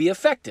and be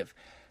effective.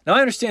 Now,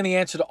 I understand the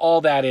answer to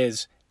all that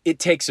is it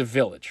takes a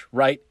village,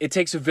 right? It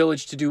takes a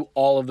village to do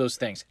all of those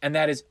things. And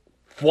that is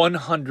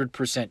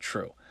 100%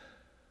 true.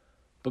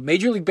 But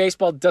Major League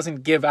Baseball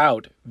doesn't give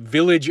out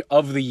Village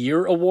of the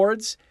Year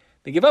awards.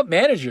 They give out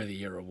Manager of the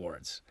Year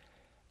awards.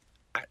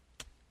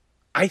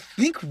 I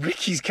think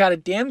Ricky's got a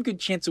damn good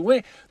chance of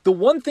winning. The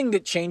one thing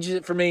that changes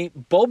it for me,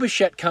 Bo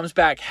Bichette comes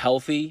back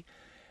healthy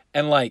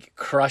and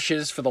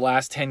crushes for the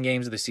last 10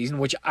 games of the season,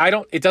 which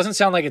it doesn't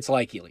sound like it's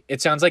likely. It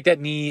sounds like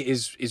that knee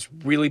is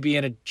really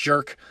being a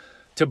jerk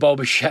to Bo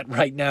Bichette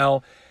right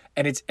now,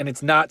 and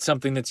it's not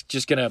something that's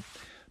just going to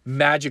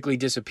magically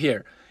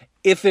disappear.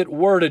 If it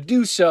were to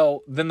do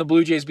so, then the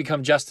Blue Jays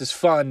become just as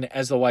fun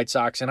as the White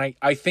Sox, and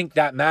I think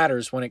that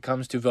matters when it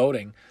comes to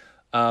voting.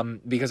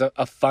 Because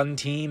a fun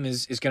team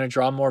is going to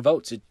draw more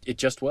votes. It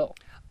just will.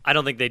 I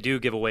don't think they do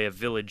give away a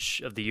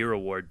Village of the Year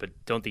award, but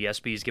don't the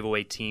ESPYs give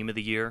away Team of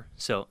the Year?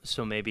 So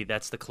maybe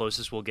that's the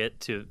closest we'll get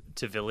to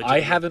Village.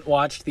 I haven't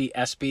watched the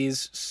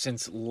ESPYs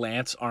since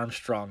Lance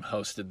Armstrong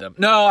hosted them.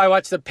 No, I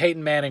watched the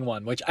Peyton Manning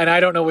one, and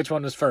I don't know which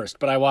one was first,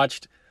 but I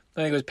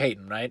think it was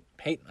Peyton, right?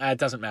 Peyton. It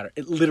doesn't matter.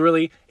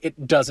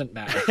 It doesn't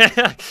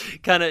matter.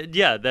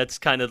 Yeah, that's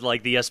kind of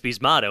like the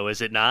ESPYs motto, is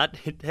it not?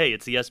 Hey,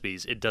 it's the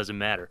ESPYs. It doesn't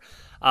matter.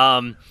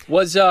 I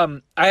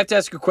have to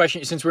ask a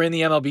question since we're in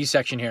the MLB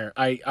section here.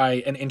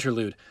 An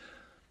interlude.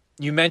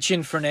 You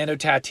mentioned Fernando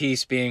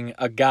Tatis being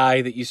a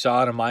guy that you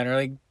saw in a minor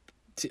league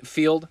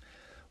field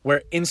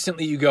where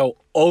instantly you go,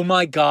 oh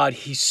my God,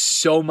 he's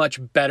so much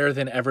better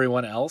than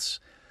everyone else.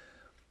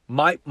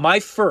 My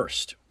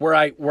first, where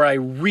I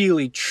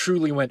really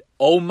truly went,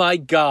 oh my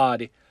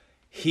God,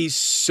 he's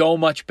so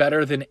much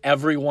better than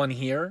everyone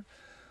here,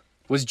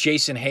 was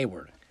Jason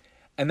Hayward.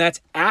 And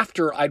that's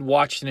after I'd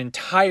watched an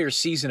entire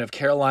season of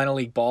Carolina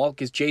League ball,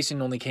 because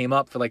Jason only came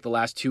up for the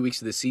last 2 weeks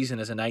of the season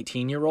as a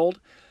 19-year-old.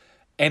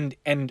 And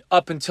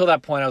up until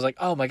that point, I was like,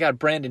 oh my God,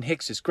 Brandon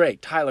Hicks is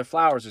great. Tyler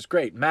Flowers is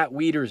great. Matt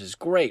Wieters is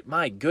great.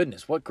 My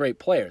goodness, what great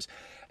players.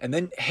 And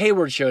then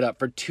Hayward showed up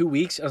for 2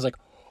 weeks. And I was like,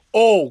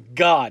 oh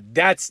God,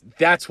 that's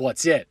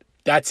what's it.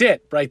 That's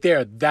it right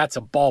there. That's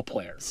a ball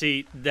player.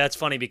 See, that's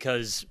funny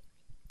because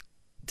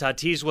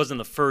Tatis wasn't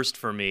the first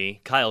for me.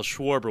 Kyle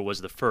Schwarber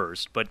was the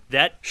first, but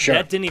that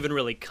didn't even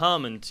really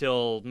come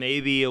until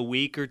maybe a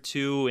week or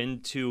two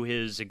into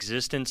his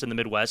existence in the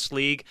Midwest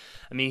League.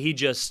 I mean,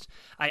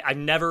 I've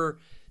never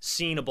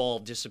seen a ball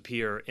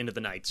disappear into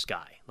the night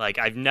sky.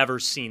 I've never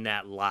seen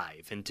that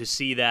live. And to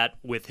see that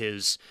with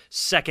his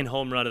second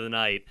home run of the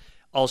night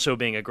also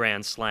being a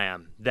grand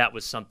slam, that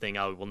was something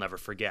I will never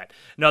forget.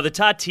 Now, the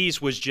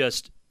Tatis was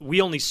we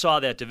only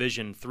saw that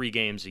division 3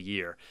 games a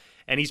year.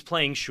 And he's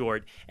playing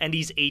short, and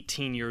he's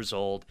 18 years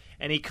old,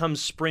 and he comes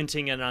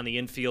sprinting in on the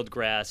infield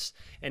grass,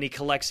 and he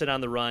collects it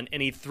on the run,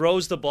 and he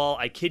throws the ball,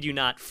 I kid you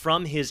not,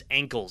 from his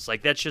ankles.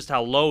 That's just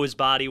how low his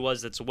body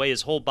was. That's the way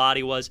his whole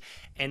body was.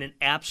 And an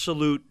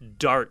absolute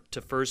dart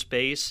to first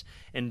base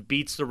and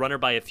beats the runner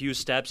by a few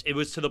steps. It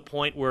was to the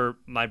point where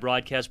my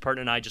broadcast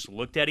partner and I just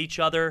looked at each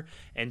other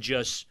and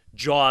just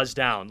jaws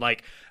down.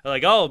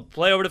 Oh,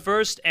 play over to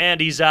first,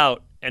 and he's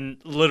out.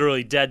 And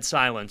literally dead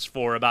silence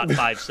for about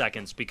 5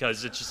 seconds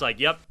because it's just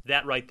yep,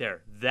 that right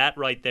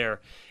there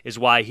is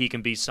why he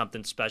can be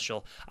something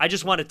special. I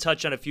just want to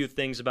touch on a few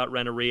things about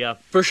Renteria.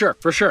 For sure.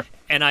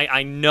 And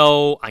I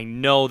know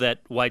that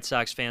White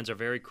Sox fans are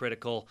very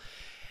critical,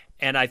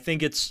 and I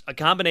think it's a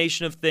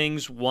combination of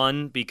things.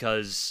 One,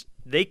 because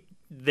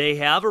they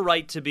have a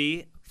right to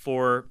be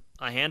for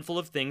a handful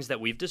of things that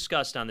we've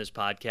discussed on this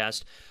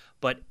podcast.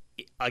 But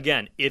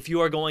again, if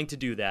you are going to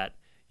do that,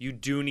 you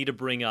do need to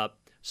bring up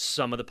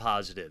some of the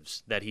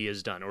positives that he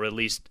has done, or at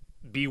least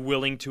be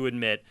willing to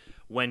admit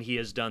when he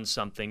has done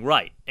something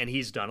right. And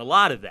he's done a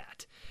lot of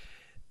that.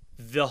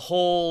 The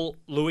whole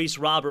Luis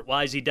Robert,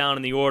 why is he down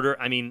in the order?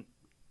 I mean,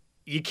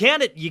 you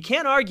can't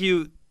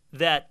argue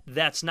that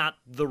that's not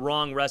the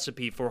wrong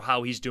recipe for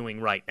how he's doing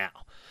right now.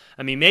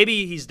 I mean,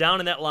 maybe he's down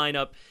in that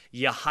lineup,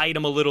 you hide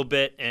him a little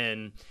bit,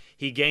 and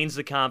he gains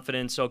the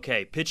confidence.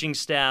 Okay,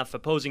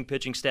 opposing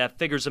pitching staff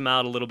figures him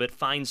out a little bit,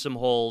 finds some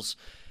holes.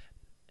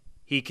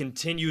 He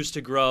continues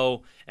to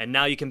grow, and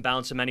now you can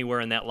bounce him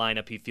anywhere in that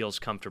lineup he feels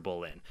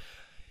comfortable in.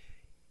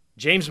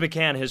 James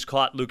McCann has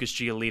caught Lucas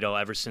Giolito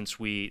ever since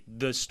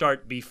the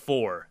start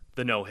before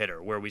the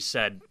no-hitter, where we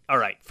said, all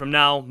right, from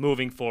now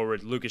moving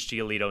forward, Lucas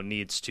Giolito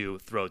needs to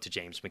throw to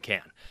James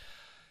McCann.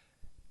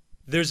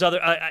 There's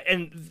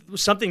and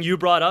something you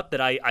brought up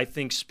that I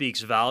think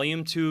speaks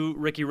volume to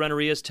Ricky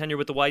Renteria's tenure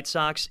with the White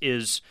Sox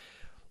is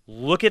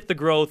look at the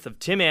growth of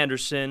Tim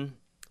Anderson,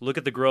 look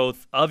at the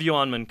growth of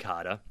Yoan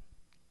Moncada,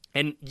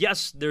 and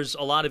yes, there's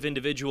a lot of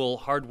individual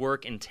hard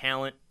work and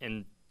talent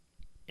and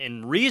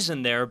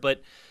reason there,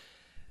 but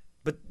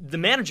the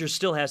manager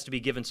still has to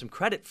be given some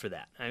credit for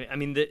that. I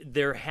mean,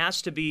 there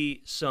has to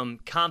be some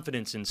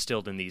confidence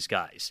instilled in these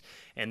guys,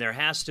 and there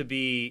has to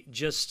be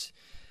just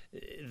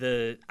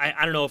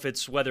I don't know if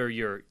it's whether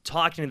you're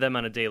talking to them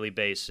on a daily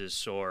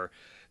basis or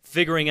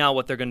figuring out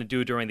what they're going to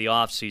do during the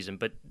offseason,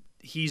 but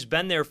he's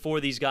been there for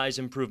these guys'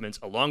 improvements,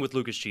 along with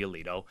Lucas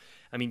Giolito.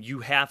 I mean, you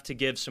have to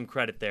give some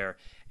credit there,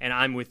 and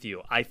I'm with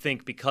you. I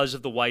think because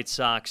of the White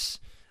Sox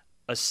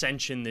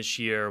ascension this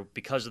year,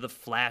 because of the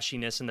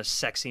flashiness and the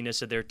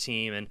sexiness of their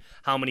team and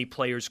how many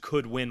players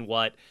could win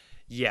what,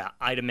 yeah,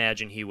 I'd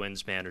imagine he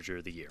wins Manager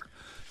of the Year.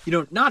 You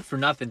know, not for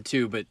nothing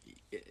too, but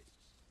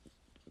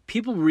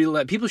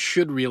people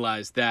should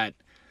realize that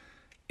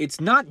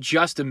it's not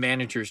just a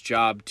manager's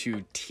job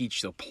to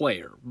teach the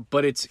player,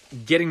 but it's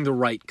getting the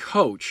right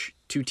coach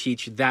to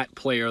teach that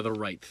player the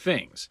right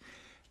things.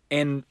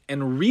 And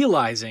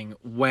realizing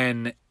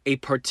when a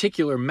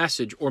particular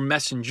message or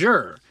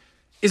messenger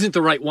isn't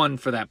the right one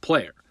for that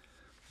player.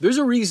 There's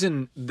a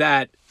reason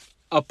that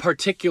a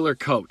particular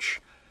coach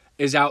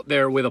is out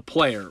there with a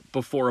player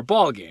before a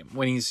ball game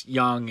when he's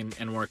young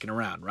and working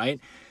around,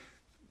 right?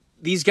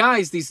 These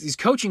guys, these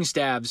coaching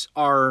staffs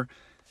are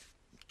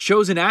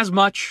chosen as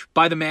much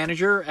by the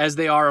manager as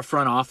they are a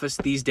front office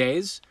these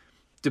days.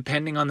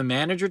 Depending on the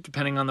manager,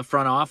 depending on the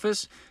front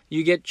office,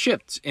 you get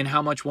chipped in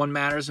how much one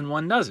matters and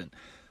one doesn't.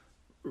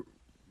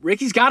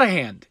 Ricky's got a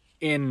hand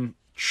in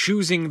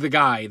choosing the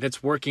guy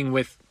that's working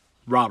with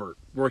Robert,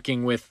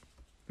 working with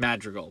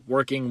Madrigal,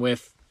 working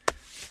with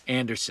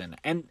Anderson.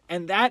 And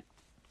that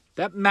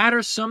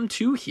matters some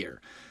too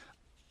here.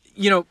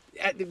 You know,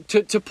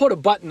 to put a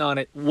button on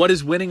it, what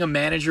does winning a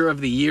Manager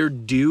of the Year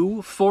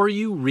do for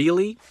you,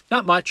 really?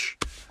 Not much.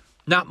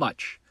 Not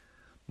much.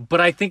 But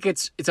I think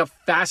it's a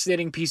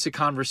fascinating piece of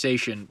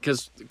conversation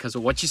because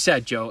of what you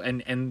said, Joe,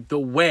 and the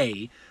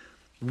way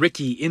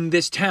Ricky in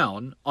this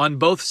town on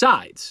both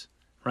sides,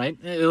 right?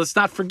 Let's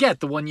not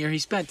forget the 1 year he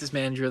spent as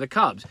manager of the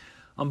Cubs.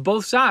 On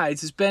both sides,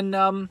 has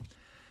been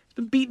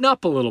beaten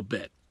up a little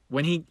bit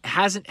when he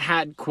hasn't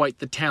had quite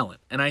the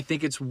talent. And I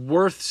think it's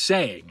worth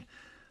saying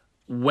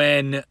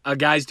when a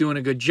guy's doing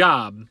a good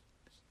job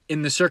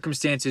in the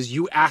circumstances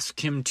you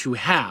asked him to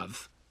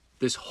have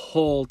this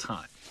whole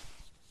time.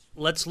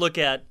 Let's look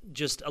at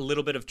just a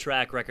little bit of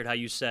track record, how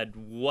you said,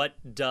 what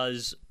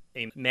does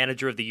a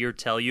Manager of the Year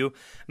tell you?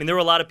 I mean, there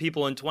were a lot of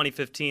people in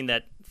 2015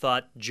 that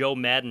thought Joe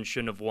Maddon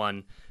shouldn't have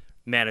won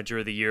Manager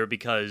of the Year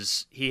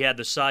because he had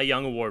the Cy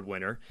Young Award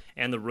winner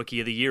and the Rookie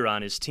of the Year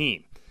on his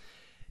team.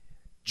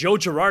 Joe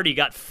Girardi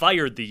got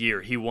fired the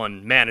year he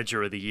won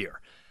Manager of the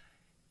Year.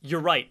 You're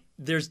right.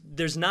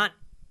 There's not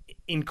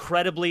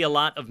incredibly a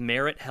lot of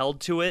merit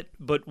held to it,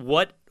 but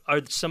what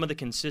are some of the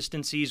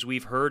consistencies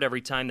we've heard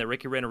every time that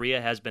Ricky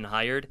Renteria has been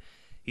hired?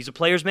 He's a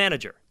player's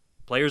manager.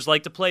 Players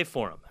like to play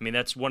for him. I mean,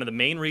 that's one of the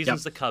main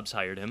reasons the Cubs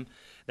hired him.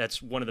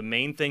 That's one of the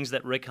main things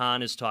that Rick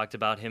Hahn has talked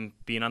about him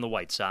being on the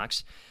White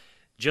Sox.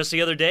 Just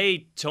the other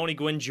day, Tony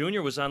Gwynn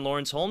Jr. was on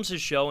Lawrence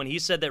Holmes' show, and he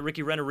said that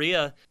Ricky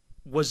Renteria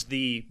was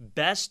the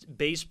best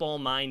baseball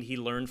mind he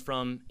learned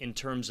from in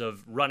terms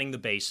of running the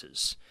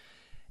bases.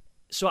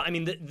 So, I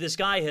mean, this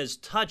guy has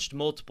touched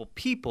multiple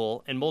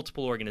people and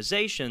multiple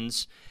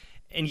organizations,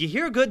 and you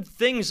hear good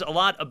things a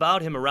lot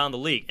about him around the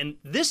league. And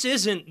this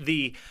isn't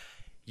the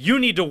 "you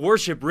need to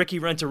worship Ricky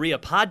Renteria"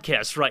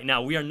 podcast right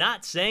now. We are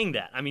not saying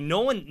that. I mean,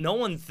 no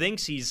one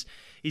thinks he's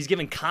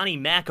giving Connie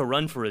Mack a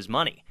run for his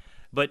money.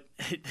 But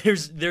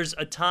there's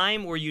a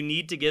time where you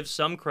need to give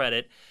some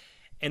credit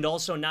and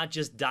also not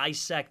just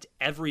dissect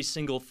every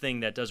single thing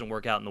that doesn't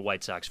work out in the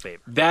White Sox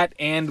favor. That,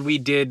 and we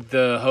did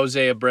the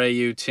Jose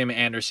Abreu, Tim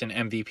Anderson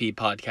MVP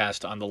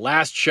podcast on the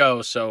last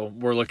show, so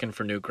we're looking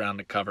for new ground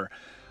to cover.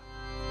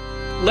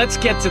 Let's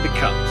get to the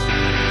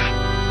Cubs.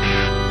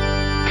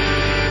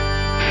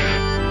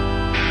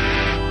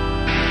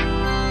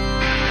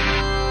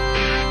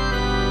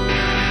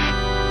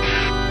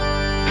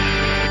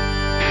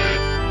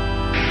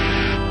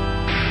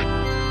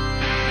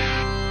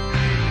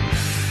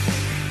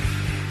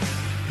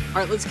 All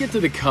right, let's get to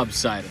the Cubs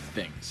side of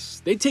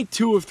things. They take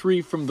 2 of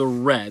 3 from the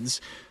Reds.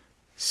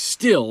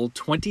 Still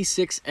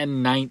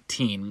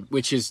 26-19,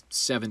 which is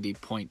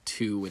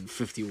 70.2 and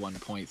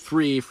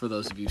 51.3 for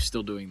those of you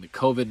still doing the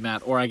COVID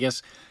math, or I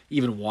guess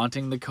even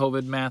wanting the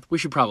COVID math. We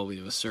should probably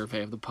do a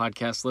survey of the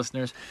podcast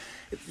listeners.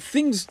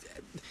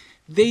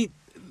 They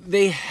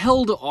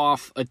held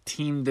off a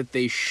team that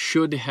they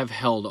should have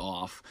held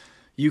off.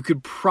 You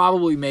could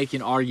probably make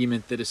an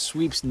argument that a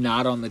sweep's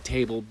not on the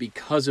table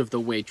because of the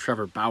way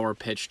Trevor Bauer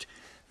pitched.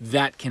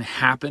 That can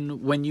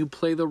happen when you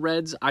play the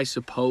Reds, I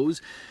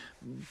suppose.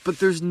 But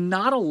there's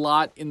not a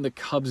lot in the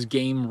Cubs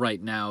game right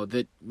now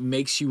that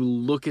makes you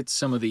look at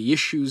some of the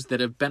issues that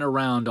have been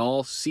around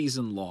all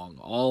season long,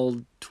 all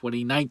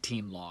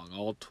 2019 long,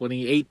 all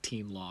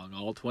 2018 long,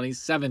 all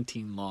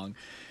 2017 long,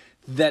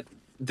 that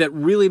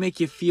really make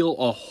you feel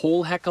a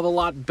whole heck of a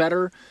lot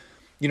better.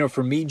 You know,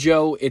 for me,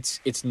 Joe,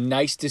 it's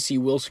nice to see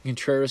Wilson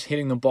Contreras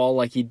hitting the ball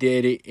like he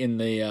did in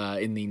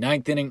the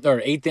ninth inning,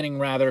 or eighth inning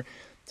rather.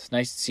 It's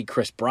nice to see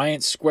Chris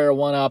Bryant square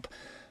one up.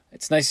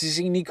 It's nice to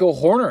see Nico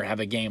Hoerner have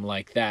a game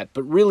like that.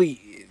 But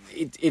really,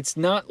 it's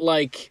not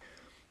like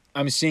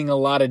I'm seeing a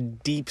lot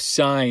of deep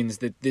signs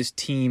that this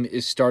team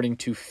is starting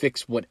to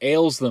fix what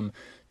ails them,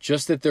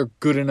 just that they're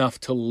good enough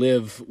to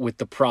live with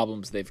the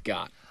problems they've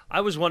got.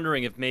 I was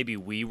wondering if maybe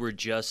we were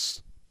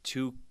just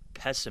too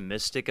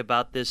pessimistic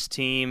about this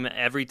team.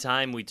 Every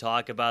time we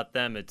talk about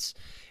them, it's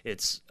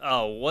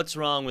what's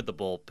wrong with the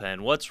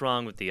bullpen? What's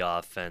wrong with the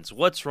offense?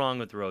 What's wrong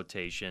with the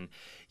rotation?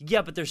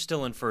 Yeah, but they're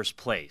still in first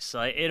place.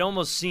 It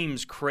almost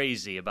seems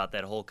crazy about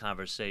that whole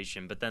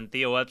conversation. But then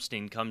Theo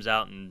Epstein comes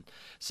out and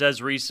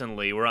says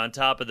recently, we're on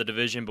top of the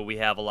division, but we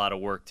have a lot of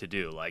work to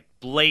do. Like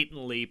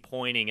blatantly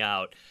pointing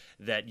out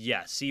that,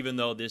 yes, even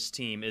though this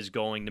team is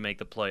going to make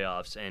the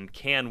playoffs and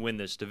can win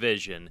this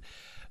division,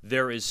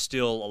 there is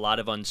still a lot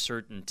of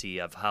uncertainty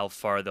of how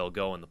far they'll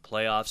go in the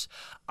playoffs.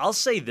 I'll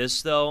say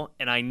this, though,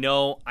 and I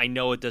know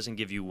it doesn't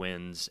give you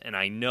wins, and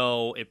I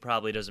know it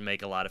probably doesn't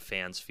make a lot of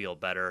fans feel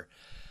better,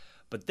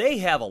 but they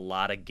have a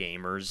lot of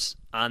gamers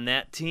on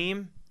that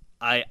team.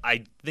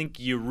 I think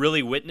you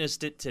really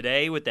witnessed it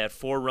today with that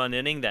 4-run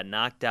inning that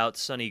knocked out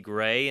Sonny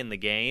Gray in the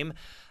game.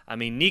 I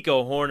mean,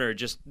 Nico Hoerner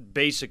just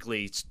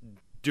basically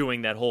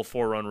doing that whole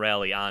 4-run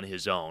rally on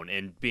his own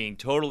and being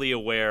totally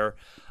aware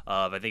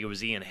of, I think it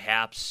was Ian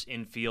Happ's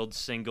infield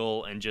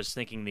single, and just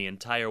thinking the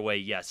entire way,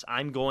 yes,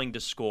 I'm going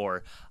to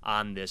score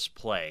on this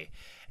play.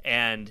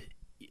 And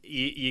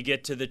you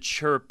get to the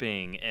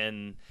chirping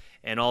and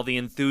all the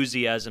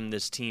enthusiasm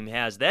this team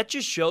has. That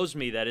just shows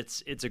me that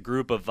it's a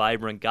group of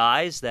vibrant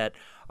guys that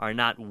are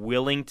not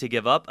willing to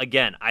give up.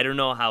 Again, I don't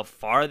know how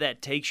far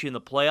that takes you in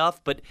the playoff,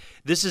 but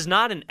this is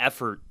not an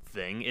effort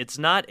thing. It's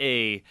not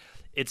a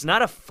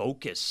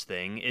focus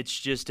thing. It's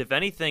just, if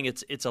anything,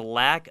 it's a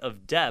lack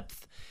of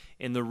depth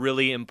in the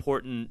really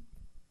important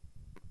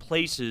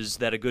places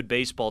that a good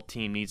baseball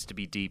team needs to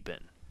be deep in.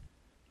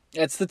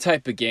 That's the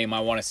type of game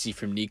I want to see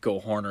from Nico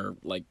Hoerner,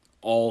 like,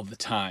 all the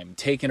time.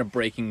 Taking a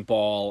breaking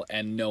ball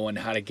and knowing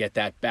how to get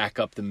that back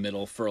up the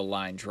middle for a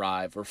line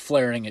drive, or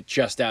flaring it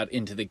just out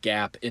into the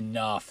gap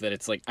enough that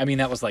it's like, I mean,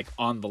 that was like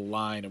on the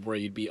line of where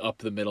you'd be up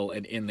the middle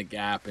and in the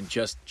gap, and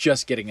just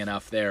getting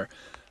enough there.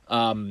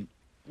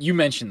 You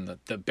mentioned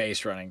the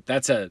base running.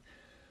 That's a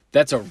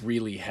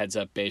really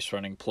heads-up base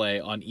running play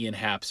on Ian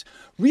Happ's.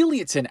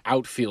 Really, it's an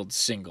outfield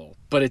single,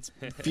 but it's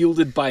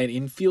fielded by an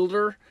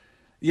infielder.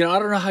 You know, I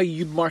don't know how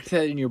you'd mark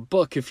that in your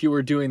book if you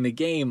were doing the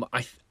game.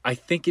 I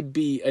think it'd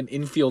be an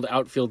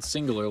infield-outfield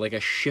single, or like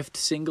a shift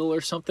single or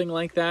something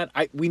like that.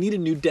 We need a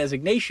new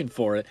designation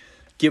for it,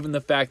 given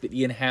the fact that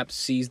Ian Happ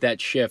sees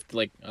that shift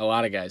like a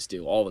lot of guys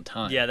do all the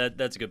time. Yeah,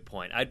 that's a good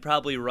point. I'd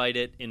probably write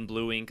it in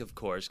blue ink, of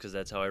course, because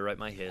that's how I write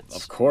my hits.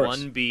 Of course.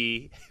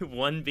 1B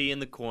in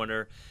the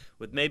corner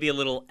with maybe a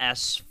little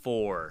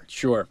S4.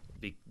 Sure.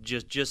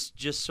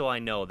 Just so I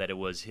know that it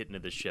was hit into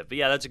the shift. But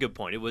yeah, that's a good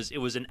point. It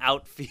was an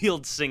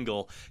outfield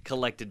single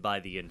collected by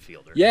the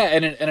infielder. Yeah,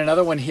 and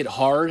another one hit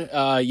hard,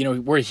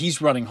 where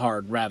he's running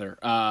hard, rather.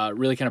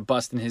 Really kind of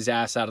busting his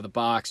ass out of the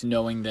box,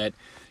 knowing that,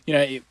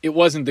 it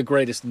wasn't the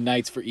greatest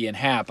nights for Ian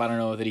Happ. I don't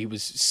know that he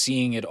was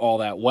seeing it all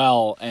that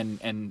well,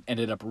 and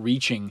ended up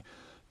reaching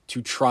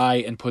to try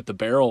and put the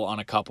barrel on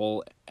a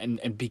couple.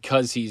 And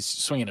because he's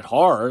swinging it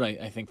hard,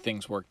 I think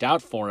things worked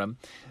out for him.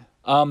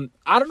 I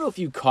don't know if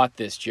you caught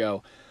this,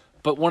 Joe,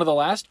 but one of the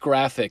last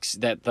graphics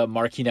that the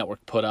Marquee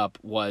Network put up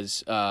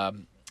was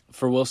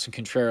for Wilson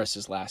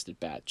Contreras' last at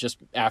bat, just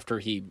after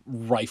he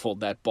rifled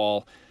that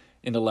ball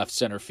into left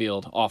center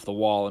field off the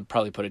wall and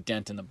probably put a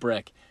dent in the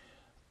brick.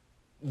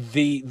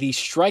 The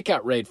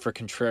strikeout rate for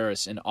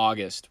Contreras in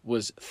August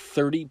was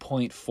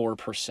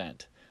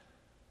 30.4%.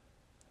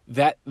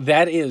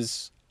 That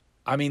is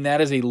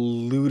a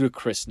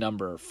ludicrous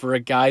number for a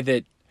guy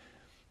that,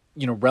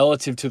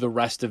 relative to the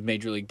rest of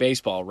Major League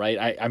Baseball,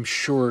 right? I'm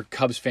sure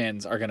Cubs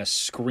fans are going to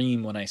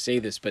scream when I say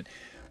this, but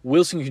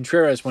Wilson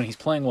Contreras, when he's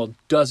playing well,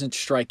 doesn't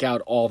strike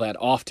out all that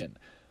often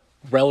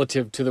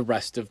relative to the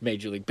rest of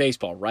Major League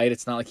Baseball, right?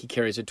 It's not like he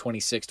carries a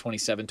 26,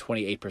 27,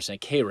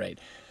 28% K rate.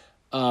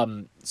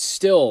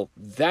 Still,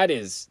 that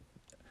is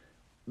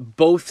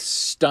both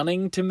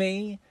stunning to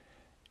me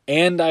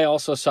And I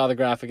also saw the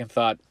graphic and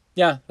thought,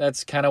 yeah,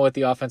 that's kind of what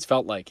the offense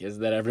felt like, is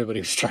that everybody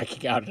was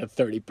striking out at a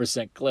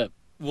 30% clip.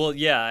 Well,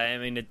 yeah, I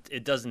mean,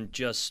 it doesn't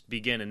just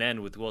begin and end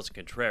with Wilson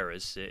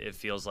Contreras. It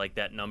feels like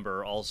that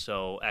number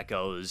also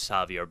echoes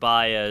Javier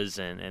Baez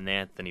and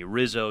Anthony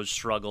Rizzo's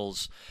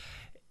struggles.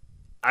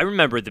 I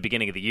remember at the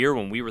beginning of the year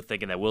when we were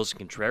thinking that Wilson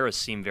Contreras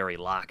seemed very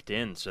locked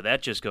in, so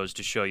that just goes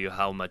to show you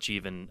how much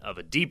even of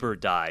a deeper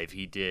dive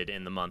he did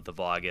in the month of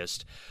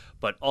August,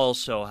 but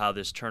also how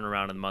this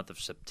turnaround in the month of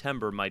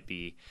September might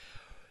be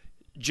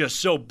just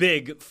so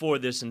big for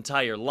this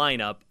entire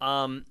lineup.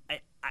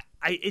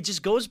 It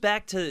just goes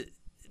back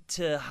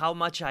to how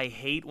much I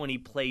hate when he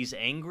plays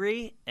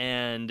angry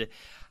and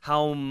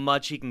how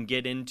much he can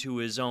get into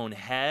his own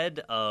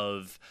head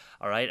of,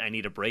 all right, I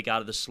need to break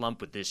out of the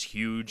slump with this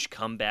huge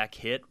comeback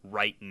hit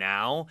right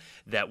now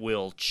that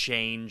will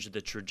change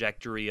the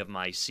trajectory of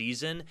my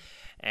season.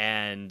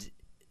 And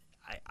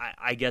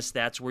I guess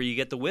that's where you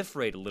get the whiff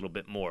rate a little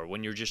bit more,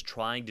 when you're just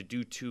trying to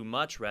do too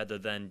much rather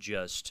than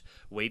just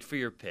wait for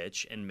your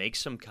pitch and make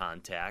some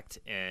contact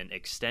and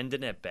extend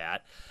an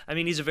at-bat. I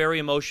mean, he's a very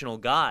emotional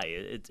guy.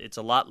 It's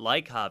a lot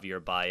like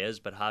Javier Baez,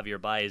 but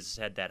Javier Baez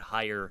had that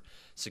higher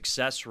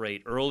success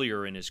rate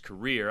earlier in his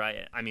career.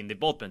 I mean, they've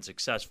both been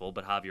successful,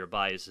 but Javier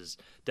Baez has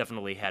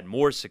definitely had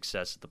more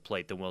success at the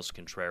plate than Wilson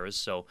Contreras.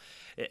 So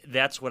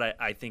that's what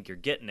I think you're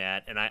getting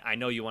at. And I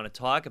know you want to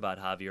talk about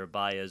Javier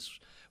Baez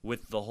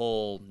with the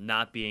whole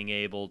not being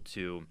able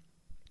to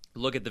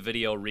look at the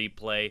video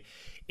replay.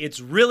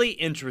 It's really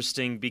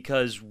interesting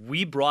because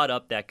we brought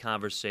up that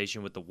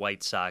conversation with the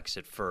White Sox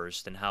at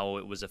first and how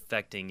it was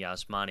affecting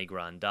Yasmani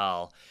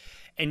Grandal.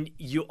 And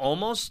you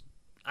almost,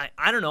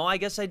 I don't know, I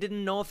guess I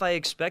didn't know if I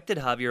expected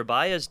Javier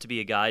Baez to be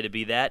a guy to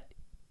be that,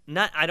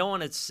 I don't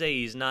want to say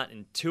he's not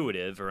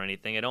intuitive or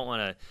anything. I don't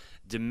want to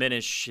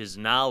diminish his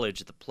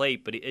knowledge at the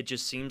plate, but it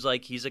just seems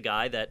like he's a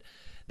guy that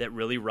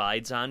really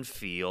rides on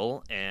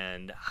feel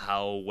and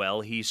how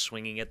well he's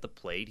swinging at the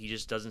plate. He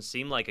just doesn't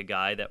seem like a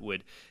guy that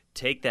would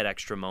take that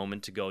extra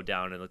moment to go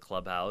down in the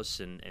clubhouse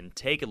and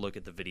take a look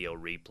at the video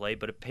replay,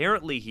 but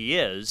apparently he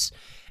is.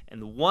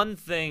 And the one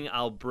thing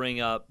I'll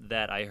bring up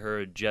that I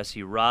heard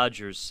Jesse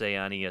Rogers say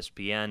on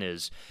ESPN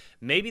is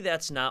maybe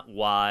that's not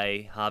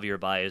why Javier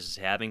Baez is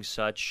having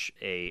such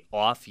a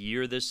off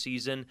year this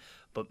season,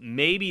 but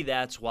maybe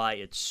that's why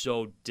it's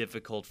so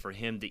difficult for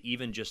him to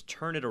even just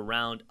turn it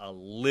around a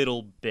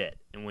little bit.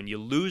 And when you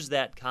lose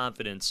that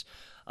confidence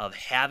of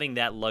having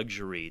that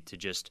luxury to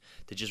just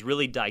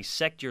really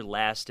dissect your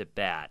last at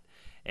bat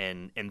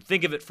and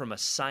think of it from a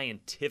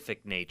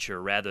scientific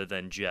nature rather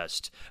than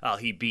just, oh,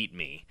 he beat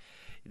me,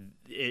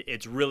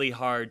 it's really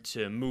hard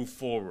to move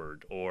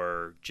forward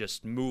or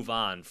just move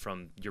on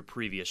from your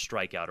previous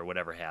strikeout or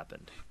whatever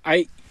happened.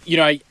 I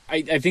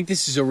think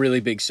this is a really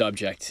big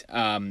subject,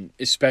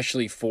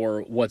 especially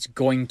for what's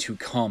going to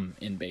come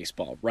in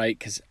baseball, right?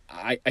 Because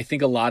I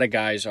think a lot of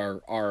guys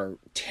are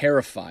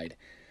terrified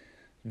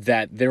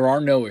that there are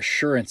no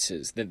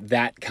assurances that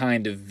that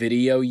kind of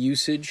video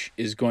usage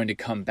is going to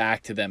come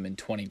back to them in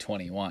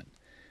 2021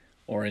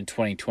 or in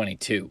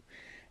 2022.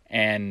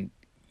 And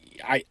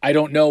I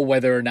don't know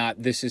whether or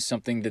not this is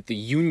something that the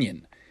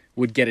union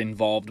would get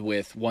involved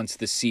with once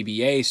the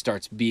CBA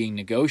starts being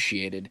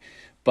negotiated.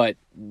 But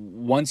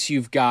once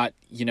you've got,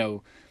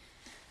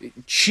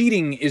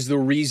 cheating is the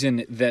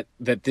reason that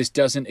this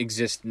doesn't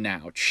exist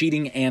now.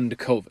 Cheating and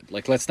COVID.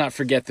 Like, let's not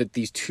forget that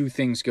these two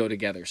things go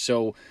together.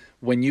 So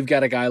when you've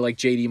got a guy like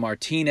JD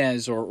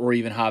Martinez or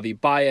even Javi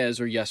Baez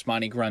or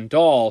Yasmani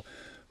Grandal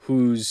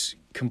who's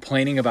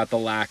complaining about the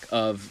lack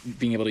of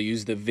being able to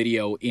use the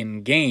video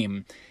in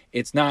game,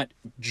 it's not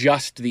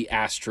just the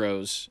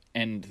Astros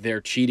and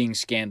their cheating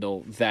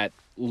scandal that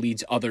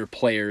leads other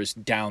players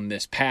down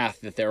this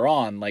path that they're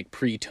on, like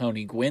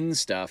pre-Tony Gwynn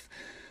stuff,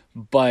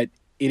 but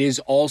it is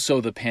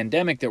also the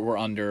pandemic that we're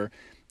under,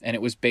 and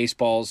it was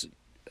baseball's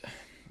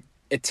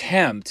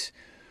attempt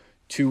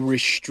to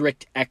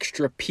restrict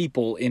extra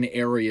people in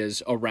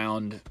areas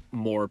around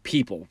more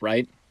people,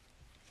 right?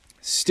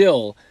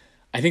 Still,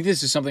 I think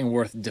this is something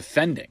worth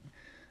defending.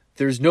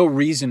 There's no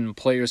reason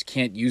players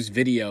can't use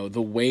video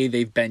the way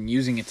they've been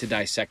using it to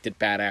dissect at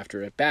bat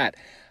after at bat.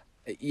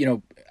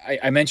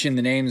 I mentioned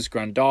the names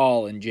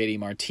Grandal and JD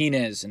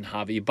Martinez and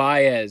Javi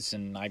Baez,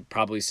 and I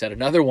probably said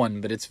another one,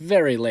 but it's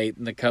very late,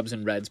 and the Cubs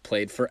and Reds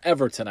played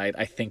forever tonight.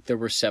 I think there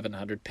were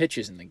 700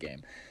 pitches in the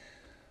game.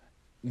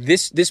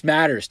 This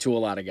matters to a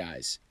lot of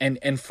guys.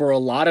 And for a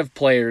lot of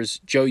players,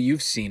 Joe,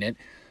 you've seen it,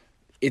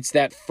 it's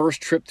that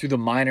first trip through the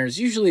minors.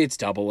 Usually it's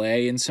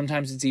AA, and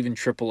sometimes it's even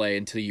AAA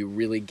until you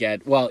really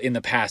get, well, in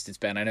the past it's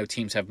been, I know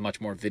teams have much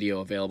more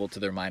video available to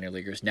their minor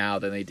leaguers now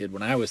than they did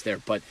when I was there,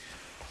 but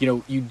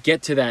you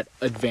get to that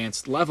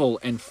advanced level,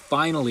 and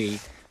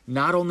finally,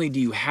 not only do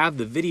you have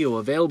the video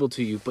available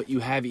to you, but you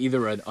have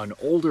either an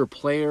older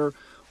player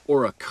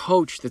or a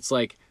coach that's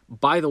like,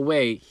 by the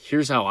way,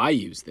 here's how I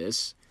use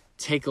this.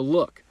 Take a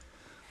look.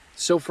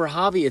 So for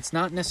Javi, it's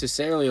not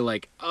necessarily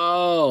like,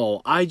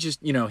 oh,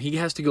 he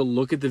has to go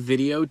look at the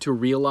video to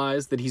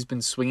realize that he's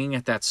been swinging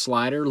at that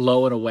slider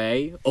low and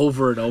away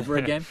over and over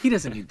again. He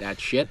doesn't need that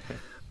shit.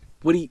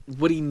 What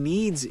he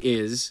needs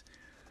is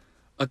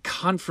a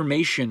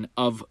confirmation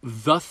of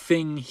the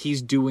thing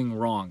he's doing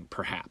wrong,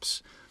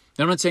 perhaps.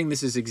 Now, I'm not saying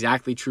this is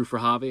exactly true for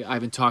Javi. I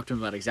haven't talked to him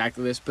about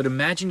exactly this, but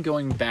imagine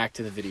going back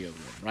to the video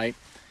room, right?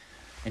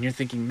 And you're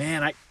thinking,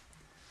 man,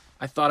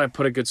 I thought I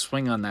put a good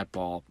swing on that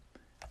ball.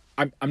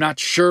 I'm not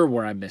sure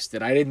where I missed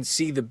it. I didn't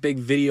see the big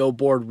video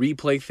board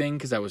replay thing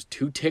because I was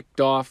too ticked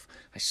off.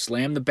 I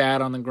slammed the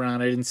bat on the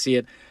ground. I didn't see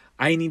it.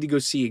 I need to go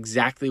see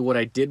exactly what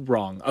I did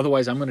wrong.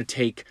 Otherwise, I'm going to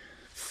take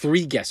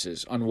 3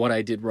 guesses on what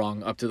I did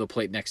wrong up to the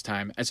plate next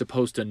time, as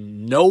opposed to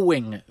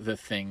knowing the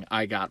thing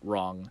I got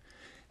wrong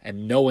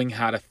and knowing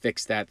how to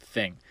fix that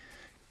thing.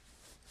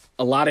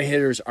 A lot of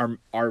hitters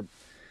are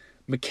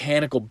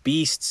mechanical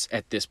beasts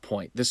at this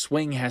point. The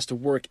swing has to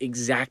work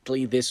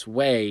exactly this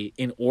way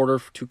in order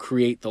to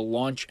create the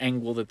launch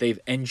angle that they've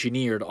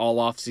engineered all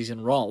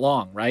offseason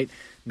long, right?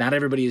 Not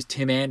everybody is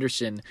Tim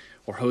Anderson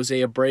or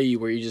Jose Abreu,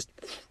 where you just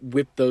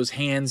whip those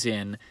hands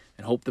in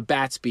and hope the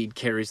bat speed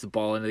carries the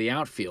ball into the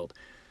outfield.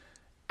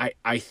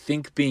 I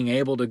think being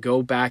able to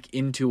go back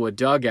into a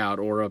dugout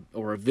or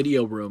a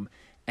video room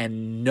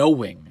and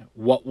knowing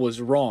what was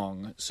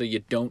wrong so you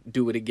don't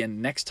do it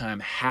again next time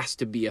has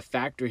to be a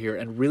factor here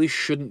and really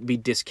shouldn't be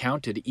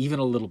discounted even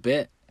a little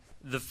bit.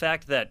 The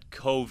fact that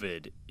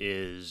COVID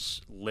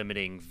is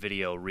limiting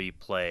video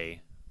replay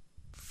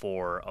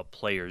for a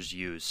player's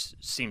use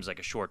seems like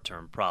a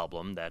short-term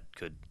problem that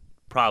could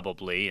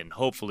probably and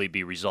hopefully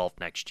be resolved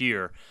next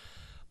year.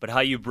 But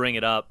how you bring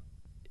it up,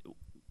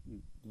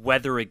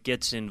 whether it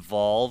gets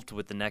involved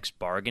with the next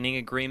bargaining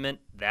agreement,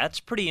 that's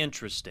pretty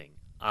interesting.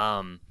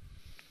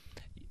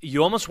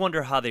 You almost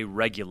wonder how they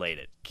regulate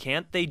it.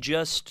 Can't they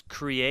just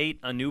create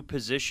a new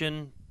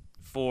position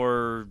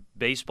for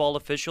baseball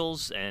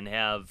officials and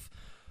have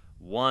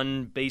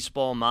one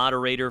baseball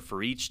moderator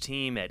for each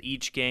team at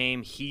each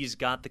game? He's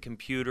got the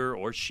computer,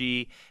 or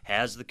she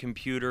has the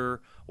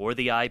computer or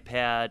the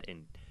iPad,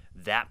 and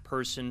that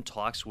person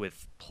talks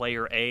with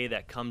player A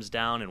that comes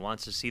down and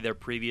wants to see their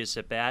previous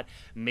at-bat.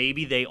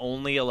 Maybe they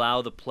only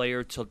allow the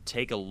player to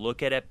take a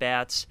look at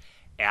at-bats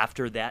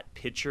after that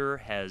pitcher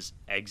has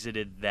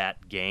exited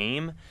that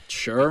game.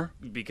 Sure.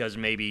 Because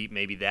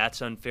maybe that's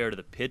unfair to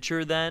the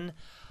pitcher then.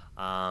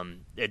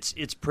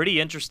 It's pretty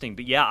interesting.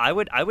 But yeah, I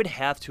would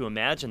have to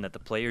imagine that the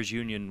players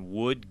union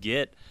would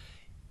get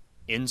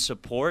in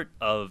support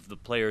of the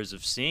players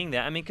of seeing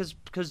that. I mean,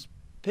 because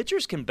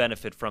pitchers can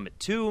benefit from it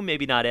too,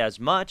 maybe not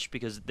as much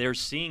because they're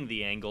seeing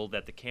the angle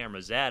that the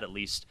camera's at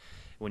least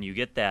when you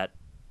get that.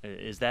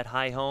 Is that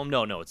high home?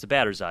 No, it's the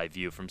batter's eye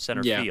view from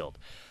center field.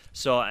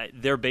 So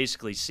they're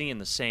basically seeing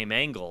the same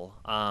angle.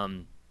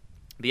 But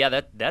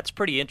yeah, that's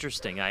pretty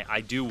interesting.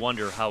 I do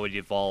wonder how it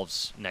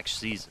evolves next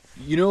season.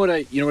 You know what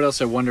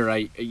else I wonder?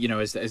 As the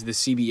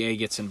CBA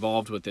gets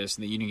involved with this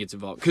and the union gets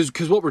involved,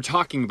 because what we're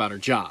talking about are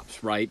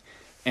jobs, right?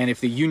 And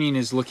if the union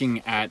is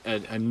looking at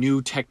a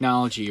new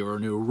technology or a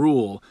new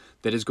rule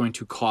that is going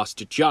to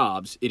cost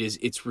jobs, it is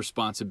its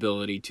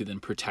responsibility to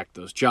then protect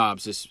those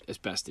jobs as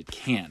best it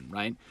can,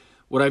 right?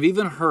 What I've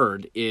even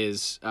heard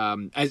is,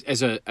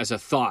 as a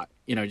thought,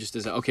 just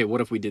as okay, what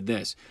if we did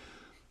this?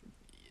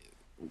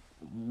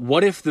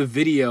 What if the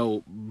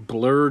video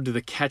blurred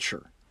the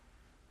catcher?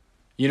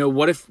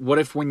 What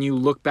if when you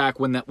look back,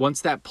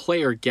 once that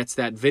player gets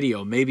that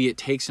video, maybe it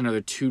takes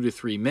another 2 to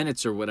 3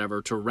 minutes or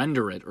whatever to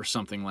render it or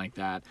something like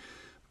that.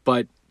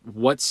 But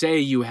say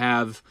you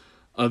have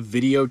a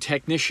video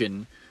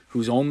technician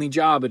whose only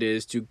job it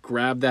is to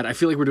grab that. I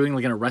feel like we're doing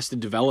like an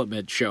Arrested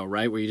Development show,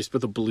 right? Where you just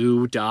put the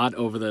blue dot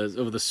over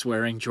the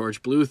swearing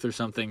George Bluth or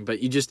something, but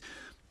you just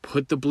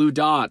put the blue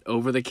dot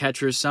over the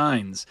catcher's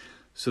signs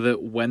so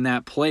that when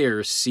that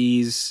player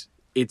sees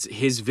it's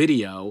his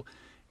video,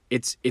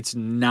 it's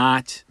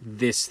not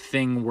this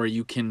thing where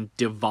you can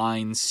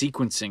divine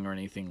sequencing or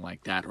anything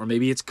like that. Or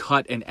maybe it's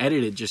cut and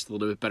edited just a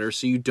little bit better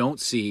so you don't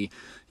see,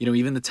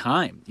 even the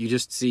time. You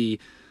just see,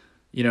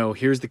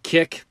 here's the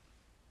kick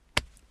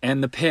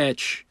and the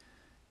pitch,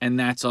 and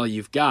that's all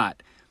you've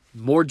got.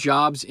 More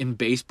jobs in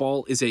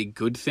baseball is a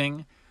good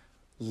thing.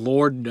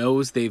 Lord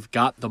knows they've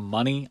got the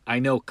money. I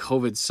know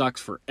COVID sucks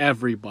for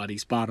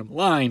everybody's bottom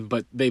line,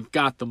 but they've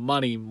got the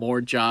money.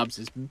 More jobs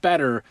is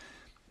better.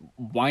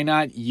 Why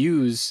not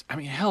use...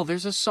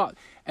 there's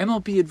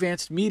MLB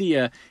Advanced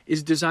Media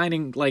is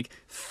designing like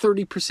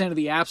 30% of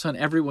the apps on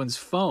everyone's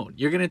phone.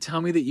 You're going to tell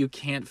me that you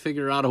can't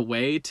figure out a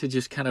way to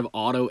just kind of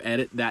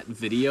auto-edit that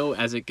video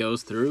as it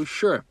goes through?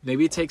 Sure,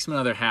 maybe it takes them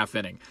another half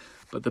inning.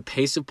 But the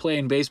pace of play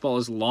in baseball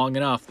is long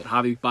enough that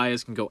Javi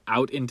Baez can go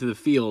out into the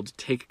field,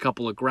 take a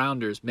couple of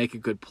grounders, make a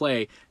good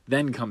play,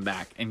 then come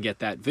back and get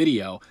that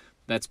video.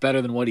 That's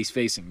better than what he's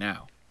facing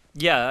now.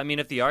 Yeah,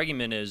 if the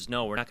argument is,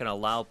 no, we're not going to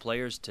allow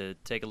players to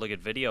take a look at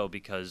video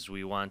because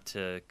we want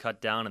to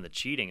cut down on the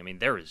cheating,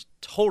 there is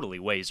totally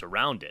ways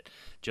around it.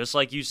 Just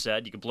like you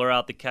said, you can blur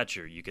out the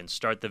catcher. You can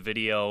start the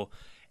video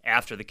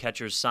after the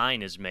catcher's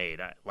sign is made.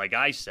 Like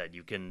I said,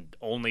 you can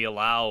only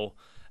allow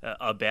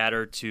a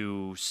batter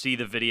to see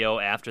the video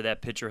after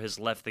that pitcher has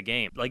left the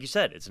game. Like you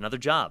said, it's another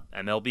job.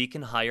 MLB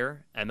can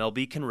hire,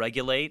 MLB can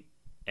regulate,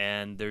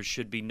 and there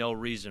should be no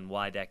reason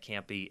why that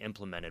can't be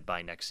implemented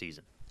by next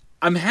season.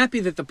 I'm happy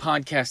that the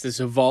podcast is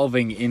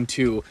evolving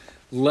into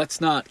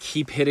let's not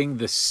keep hitting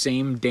the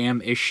same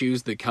damn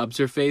issues the Cubs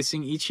are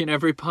facing each and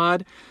every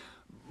pod.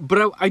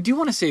 But I do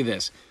want to say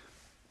this.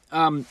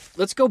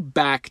 Let's go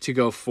back to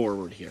go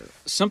forward here.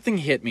 Something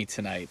hit me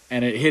tonight,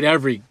 and it hit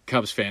every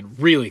Cubs fan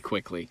really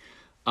quickly.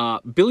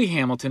 Billy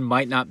Hamilton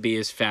might not be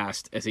as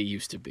fast as he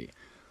used to be.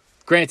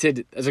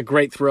 Granted, it's a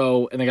great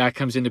throw, and the guy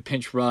comes into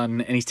pinch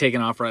run, and he's taken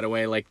off right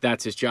away. Like,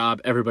 that's his job.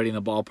 Everybody in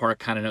the ballpark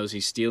kind of knows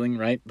he's stealing,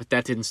 right? But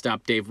that didn't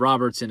stop Dave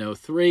Roberts in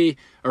 03,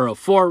 or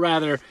 04,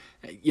 rather.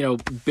 You know,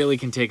 Billy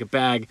can take a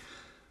bag.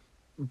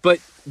 But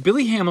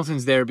Billy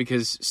Hamilton's there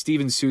because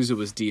Steven Souza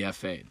was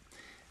DFA'd.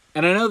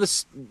 And I know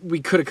this,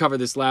 we could have covered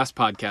this last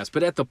podcast,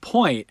 but at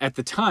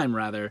the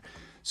time,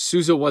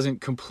 Souza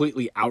wasn't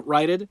completely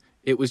outrighted.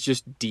 It was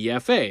just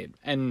DFA'd,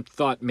 and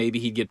thought maybe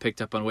he'd get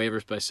picked up on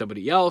waivers by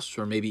somebody else,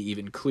 or maybe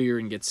even clear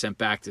and get sent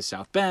back to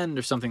South Bend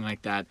or something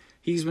like that.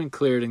 He's been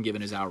cleared and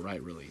given his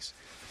outright release.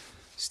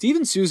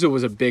 Steven Souza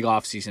was a big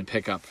offseason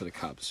pickup for the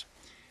Cubs.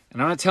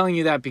 And I'm not telling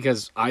you that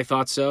because I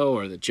thought so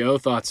or that Joe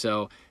thought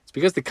so. It's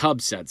because the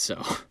Cubs said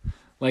so.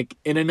 Like,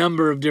 in a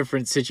number of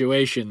different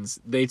situations,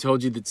 they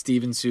told you that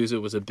Steven Souza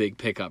was a big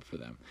pickup for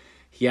them.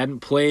 He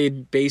hadn't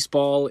played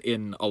baseball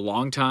in a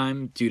long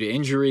time due to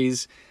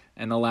injuries,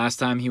 and the last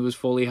time he was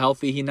fully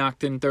healthy, he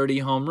knocked in 30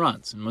 home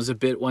runs and was a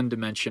bit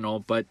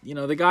one-dimensional. But, you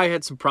know, the guy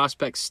had some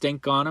prospect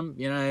stink on him.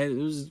 You know, it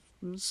was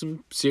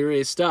some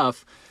serious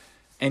stuff.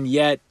 And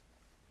yet,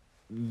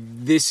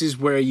 this is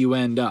where you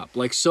end up.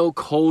 Like, so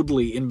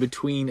coldly in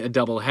between a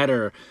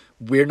doubleheader,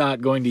 we're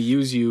not going to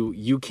use you.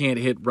 You can't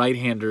hit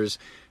right-handers.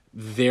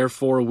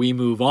 Therefore, we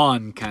move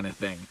on kind of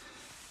thing.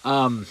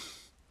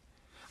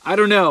 I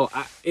don't know.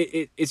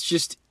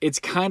 It's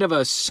kind of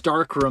a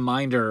stark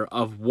reminder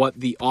of what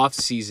the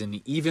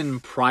offseason, even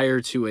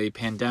prior to a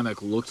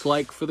pandemic, looked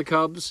like for the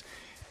Cubs,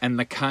 and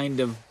the kind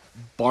of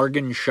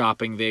bargain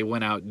shopping they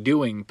went out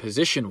doing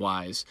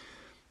position-wise,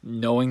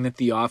 knowing that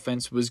the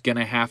offense was going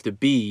to have to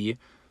be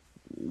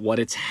what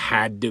it's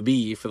had to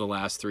be for the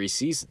last 3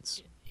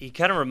 seasons. He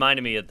kind of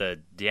reminded me of the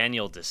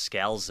Daniel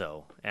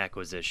Descalso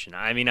acquisition.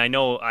 I mean, I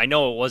know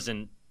it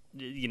wasn't,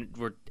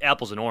 we're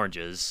apples and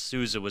oranges.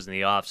 Souza was in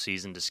the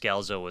offseason.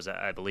 Descalso was,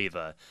 I believe,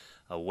 a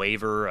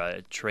waiver,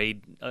 a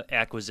trade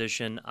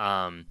acquisition.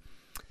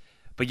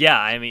 But yeah,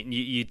 I mean,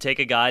 you take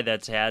a guy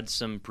that's had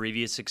some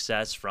previous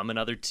success from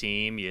another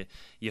team,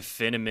 you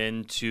fit him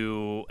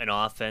into an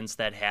offense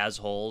that has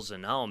holes,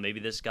 and maybe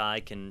this guy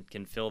can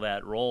fill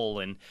that role.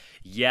 And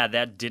yeah,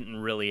 that didn't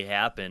really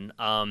happen.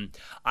 I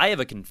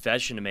have a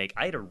confession to make.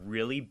 I had a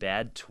really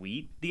bad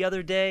tweet the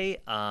other day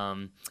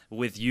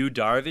with Yu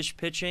Darvish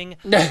pitching.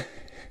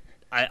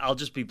 I'll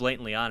just be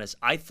blatantly honest.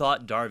 I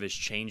thought Darvish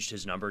changed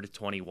his number to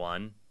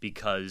 21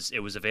 because it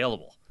was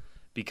available.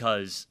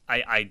 Because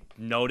I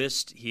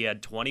noticed he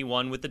had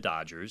 21 with the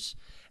Dodgers,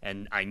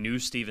 and I knew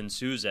Steven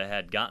Souza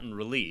had gotten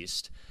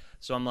released.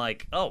 So I'm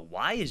like,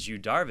 why is Yu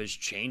Darvish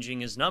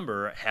changing his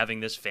number, having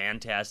this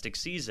fantastic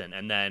season?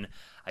 And then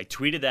I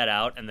tweeted that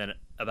out, and then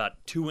about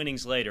 2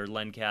 innings later,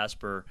 Len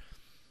Casper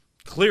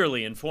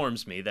clearly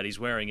informs me that he's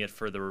wearing it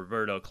for the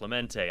Roberto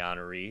Clemente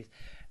honoree.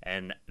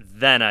 And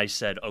then I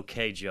said,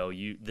 okay, Joe,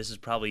 this is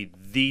probably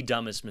the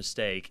dumbest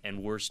mistake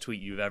and worst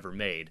tweet you've ever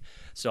made.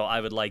 So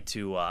I would like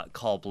to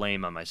call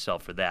blame on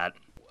myself for that.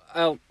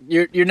 Well,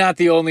 you're not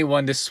the only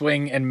one to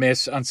swing and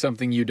miss on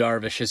something Yu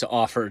Darvish has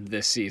offered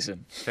this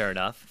season. Fair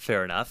enough.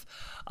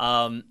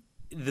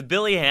 The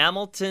Billy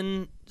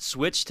Hamilton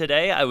switch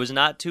today, I was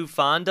not too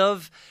fond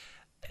of.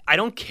 I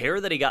don't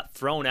care that he got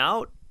thrown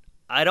out.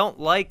 I don't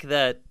like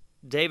that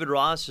David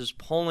Ross is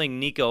pulling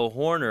Nico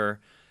Hoerner,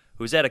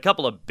 who's had a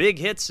couple of big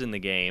hits in the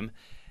game,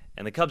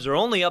 and the Cubs are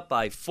only up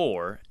by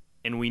 4,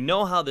 and we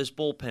know how this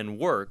bullpen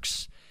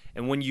works,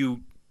 and when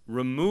you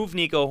remove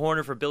Nico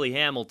Hoerner for Billy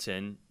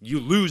Hamilton, you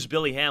lose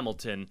Billy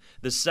Hamilton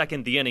the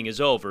second the inning is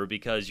over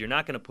because you're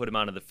not going to put him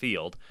onto the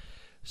field.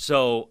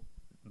 So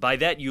by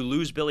that, you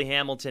lose Billy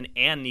Hamilton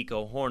and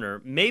Nico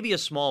Hoerner. Maybe a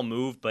small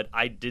move, but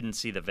I didn't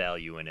see the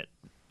value in it,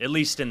 at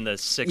least in the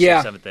 6th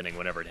or 7th inning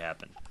whenever it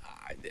happened.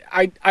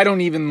 I don't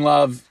even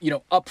love,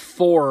 up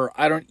 4.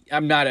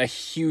 I'm not a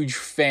huge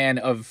fan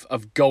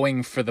of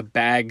going for the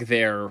bag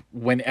there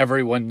when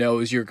everyone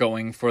knows you're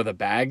going for the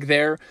bag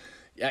there.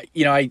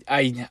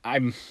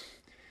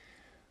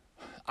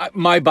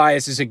 My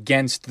bias is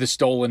against the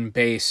stolen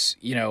base,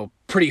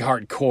 pretty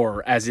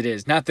hardcore as it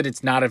is. Not that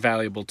it's not a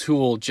valuable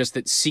tool, just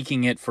that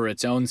seeking it for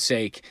its own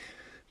sake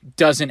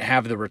doesn't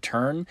have the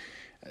return.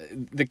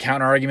 The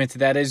counter argument to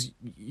that is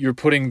you're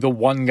putting the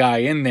one guy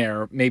in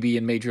there, maybe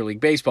in Major League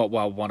Baseball,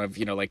 one of,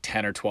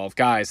 10 or 12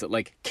 guys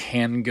that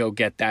can go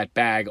get that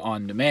bag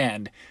on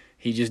demand.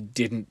 He just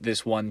didn't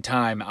this one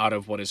time out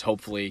of what is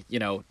hopefully,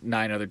 9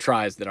 other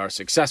tries that are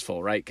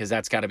successful, right? Because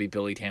that's got to be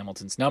Billy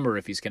Hamilton's number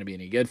if he's going to be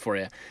any good for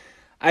you.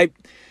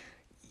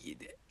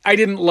 I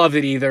didn't love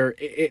it either.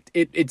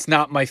 It's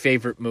not my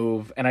favorite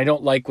move, and I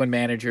don't like when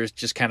managers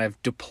just kind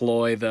of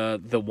deploy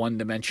the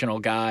one-dimensional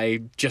guy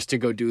just to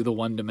go do the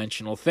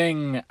one-dimensional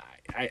thing.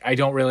 I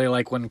don't really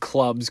like when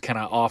clubs kind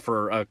of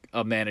offer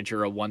a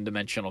manager a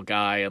one-dimensional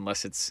guy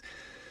unless it's,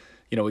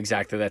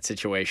 exactly that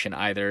situation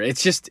either.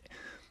 It's just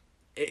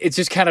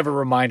kind of a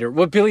reminder.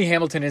 What Billy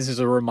Hamilton is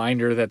a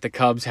reminder that the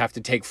Cubs have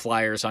to take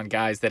flyers on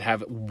guys that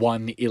have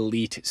one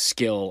elite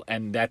skill,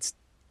 and that's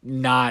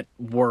not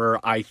where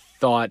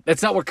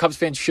Cubs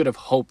fans should have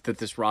hoped that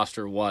this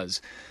roster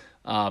was.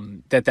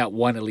 That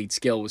one elite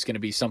skill was going to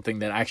be something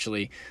that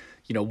actually,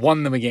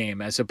 won them a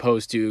game as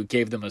opposed to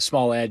gave them a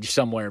small edge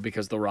somewhere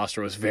because the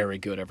roster was very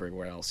good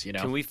everywhere else.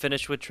 Can we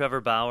finish with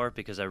Trevor Bauer?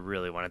 Because I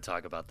really want to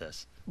talk about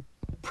this.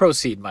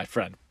 Proceed, my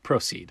friend.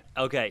 Proceed.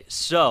 Okay,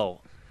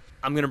 so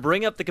I'm going to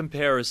bring up the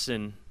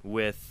comparison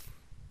with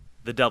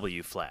the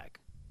W flag.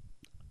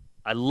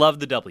 I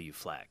love the W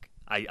flag.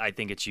 I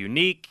think it's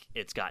unique.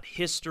 It's got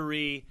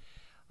history.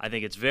 I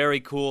think it's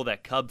very cool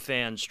that Cub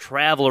fans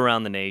travel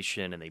around the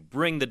nation and they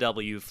bring the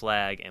W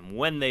flag, and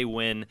when they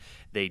win,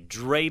 they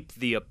drape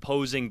the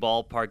opposing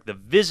ballpark, the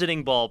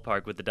visiting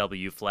ballpark, with the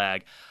W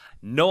flag.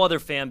 No other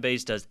fan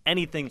base does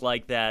anything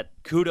like that.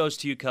 Kudos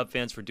to you Cub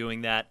fans for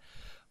doing that.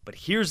 But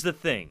here's the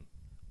thing.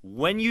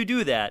 When you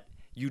do that,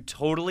 you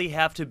totally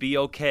have to be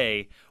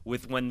okay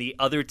with when the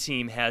other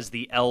team has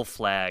the L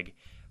flag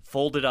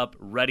folded up,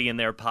 ready in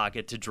their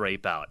pocket to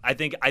drape out. I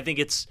think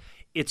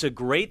it's a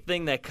great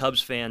thing that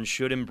Cubs fans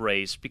should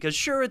embrace, because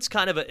sure, it's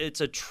kind of a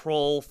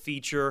troll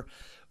feature,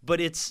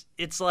 but it's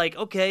like,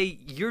 okay,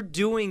 you're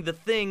doing the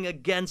thing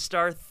against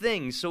our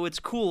thing, so it's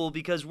cool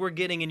because we're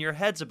getting in your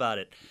heads about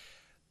it.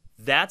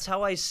 That's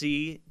how I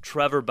see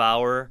Trevor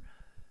Bauer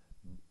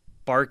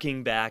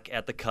barking back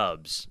at the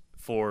Cubs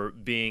for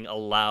being a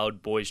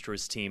loud,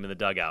 boisterous team in the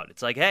dugout.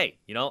 It's like, hey,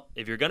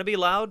 if you're going to be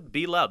loud,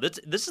 be loud.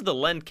 This is the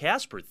Len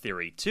Casper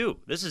theory,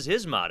 too. This is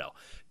his motto.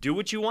 Do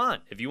what you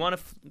want. If you want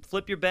to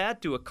flip your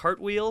bat, do a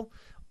cartwheel,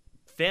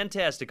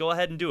 fantastic. Go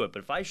ahead and do it.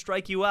 But if I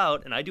strike you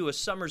out and I do a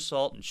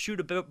somersault and shoot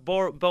a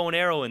bow and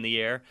arrow in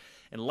the air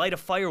and light a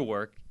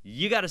firework,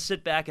 you got to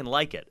sit back and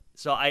like it.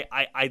 So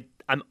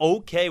I'm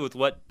okay with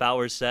what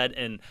Bauer said,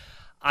 and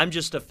I'm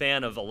just a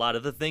fan of a lot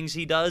of the things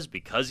he does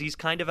because he's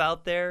kind of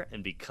out there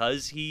and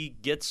because he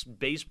gets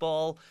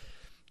baseball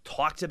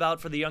talked about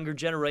for the younger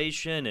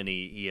generation, and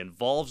he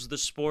involves the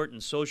sport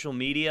in social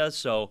media.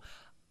 So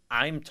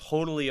I'm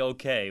totally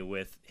okay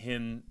with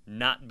him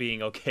not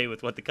being okay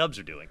with what the Cubs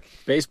are doing.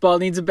 Baseball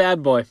needs a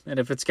bad boy, and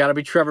if it's got to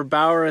be Trevor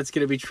Bauer, it's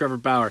going to be Trevor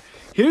Bauer.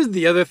 Here's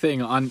the other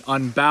thing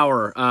on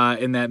Bauer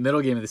in that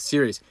middle game of the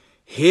series.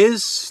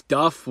 His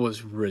stuff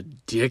was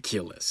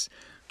ridiculous.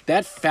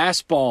 That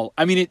fastball,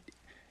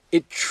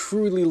 it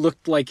truly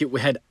looked like it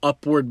had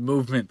upward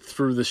movement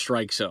through the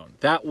strike zone.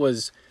 That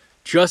was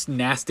just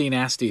nasty,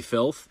 nasty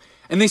filth.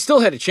 And they still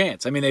had a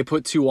chance. They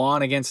put 2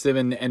 on against him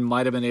and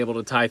might have been able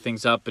to tie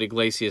things up. But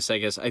Iglesias, I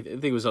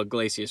think it was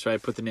Iglesias,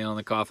 right? Put the nail in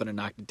the coffin and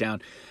knocked it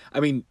down.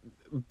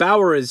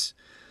 Bauer is...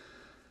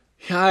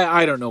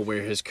 I don't know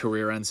where his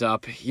career ends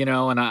up,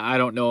 and I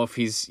don't know if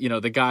he's,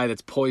 the guy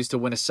that's poised to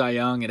win a Cy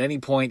Young at any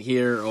point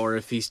here, or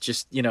if he's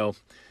just,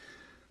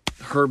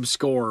 Herb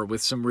Score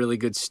with some really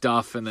good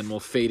stuff, and then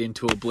we'll fade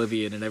into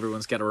oblivion, and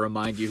everyone's got to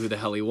remind you who the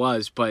hell he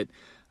was. But,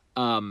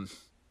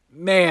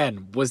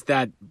 man, was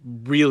that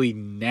really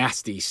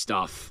nasty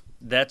stuff.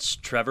 That's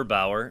Trevor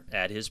Bauer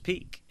at his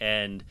peak,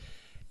 and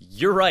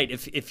you're right.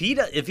 If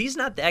he's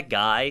not that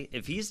guy,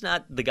 if he's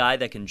not the guy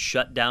that can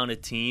shut down a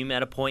team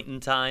at a point in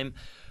time,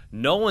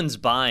 no one's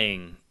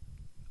buying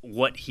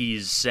what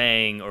he's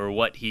saying or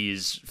what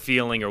he's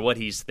feeling or what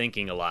he's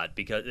thinking a lot,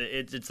 because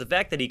it's the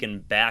fact that he can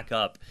back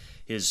up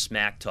his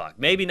smack talk.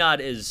 Maybe not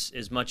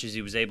as much as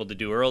he was able to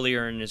do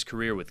earlier in his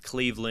career with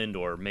Cleveland,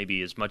 or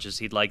maybe as much as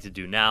he'd like to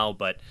do now,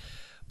 but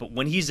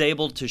when he's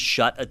able to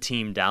shut a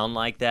team down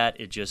like that,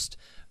 it just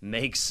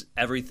makes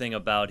everything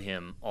about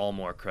him all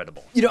more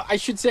credible. I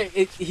should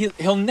say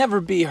he'll never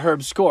be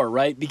Herb Score,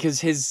 right? Because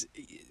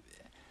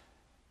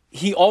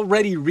he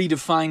already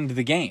redefined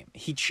the game.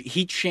 He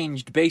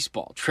changed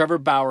baseball. Trevor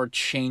Bauer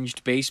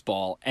changed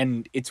baseball,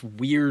 and it's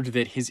weird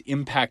that his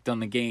impact on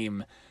the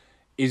game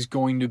is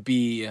going to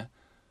be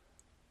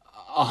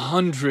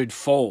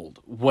 100-fold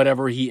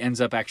whatever he ends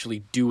up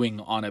actually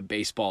doing on a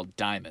baseball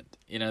diamond.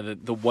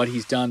 The what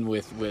he's done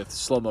with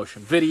slow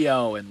motion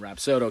video and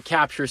Rapsodo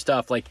capture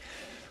stuff, like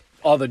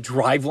all the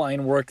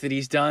driveline work that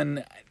he's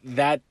done,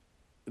 that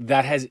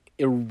has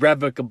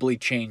irrevocably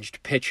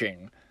changed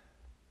pitching.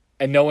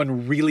 And no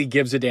one really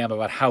gives a damn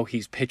about how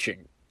he's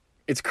pitching.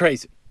 It's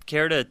crazy.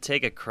 Care to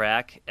take a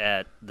crack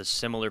at the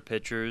similar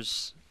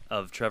pitchers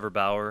of Trevor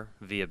Bauer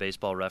via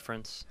Baseball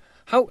Reference?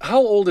 How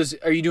old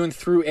are you doing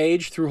through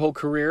age, through whole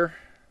career?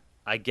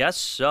 I guess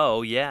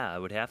so, yeah, I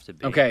would have to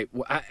be. Okay,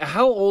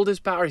 how old is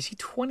Bauer? Is he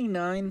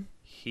 29?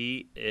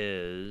 He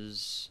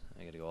is...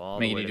 I got to go all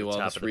the way to the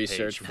top of the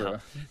research page.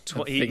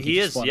 For he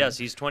is, yes,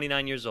 he's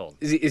 29 years old.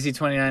 Is he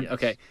 29? Yes.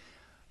 Okay.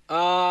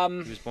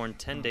 He was born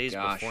 10 days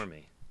before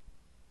me.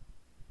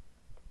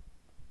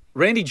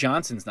 Randy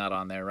Johnson's not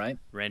on there, right?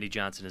 Randy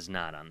Johnson is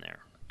not on there.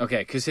 Okay,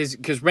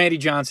 because Randy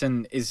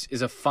Johnson is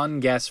a fun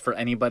guess for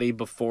anybody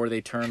before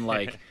they turn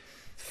like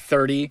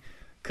 30,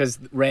 because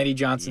Randy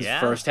Johnson's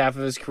first half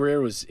of his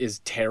career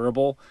is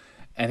terrible,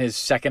 and his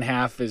second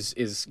half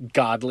is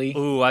godly.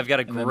 Ooh, I've got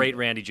a great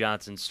Randy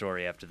Johnson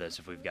story after this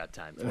if we've got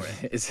time for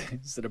it.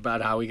 Is it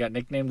about how he got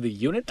nicknamed the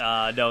Unit?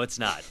 No, it's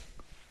not.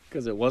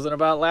 Because it wasn't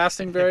about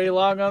lasting very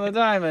long on the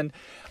diamond.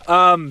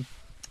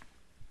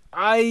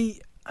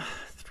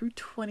 Through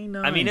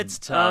 29. I mean, it's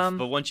tough,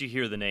 but once you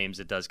hear the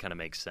names, it does kind of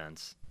make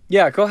sense.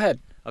 Yeah, go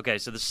ahead. Okay,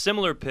 so the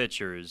similar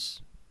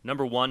pitchers,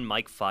 number 1,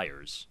 Mike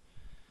Fiers.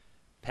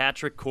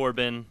 Patrick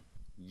Corbin,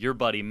 your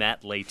buddy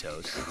Matt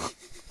Latos.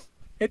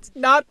 It's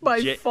not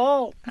my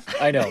fault.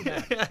 I know,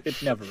 man.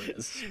 It never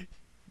is.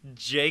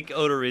 Jake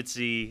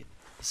Odorizzi,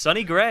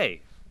 Sonny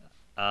Gray.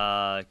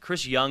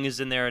 Chris Young is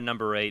in there at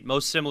number 8.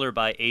 Most similar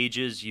by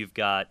ages, you've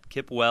got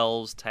Kip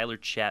Wells, Tyler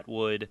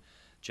Chatwood,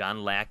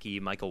 John Lackey,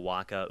 Michael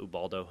Wacha,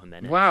 Ubaldo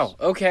Jimenez. Wow,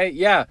 okay,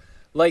 yeah.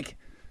 Like,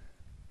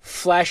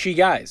 flashy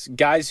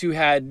guys who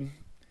had,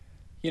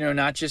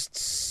 not just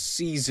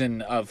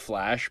season of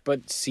Flash,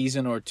 but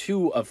season or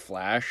two of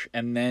Flash,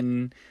 and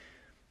then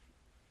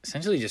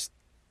essentially just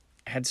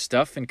had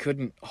stuff and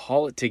couldn't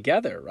haul it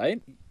together,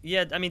 right?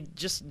 Yeah, I mean,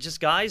 just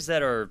guys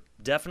that are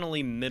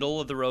definitely middle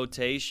of the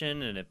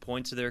rotation and at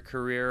points of their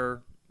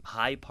career,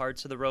 high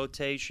parts of the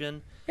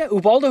rotation. Yeah,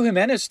 Ubaldo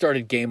Jimenez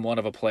started game 1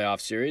 of a playoff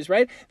series,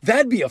 right?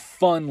 That'd be a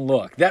fun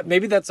look.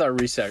 Maybe that's our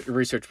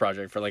research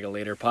project for like a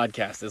later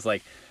podcast, is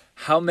like,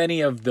 how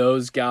many of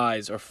those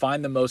guys, or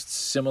find the most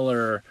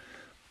similar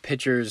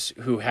pitchers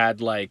who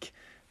had like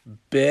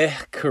big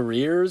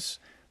careers,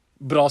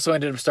 but also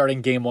ended up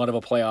starting game 1 of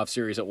a playoff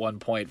series at one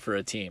point for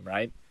a team,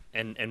 right?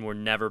 And were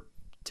never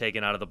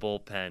taken out of the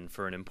bullpen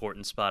for an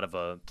important spot of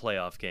a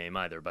playoff game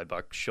either by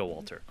Buck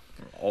Showalter.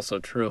 Also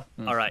true.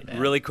 All right,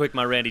 really quick,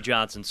 my Randy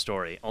Johnson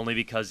story, only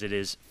because it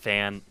is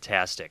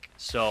fantastic.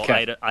 So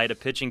I had a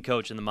pitching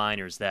coach in the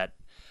minors that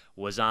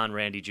was on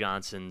Randy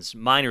Johnson's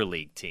minor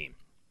league team,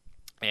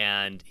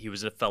 and he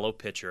was a fellow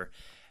pitcher,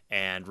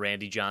 and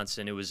Randy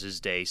Johnson, it was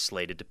his day,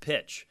 slated to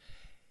pitch.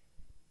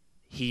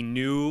 He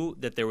knew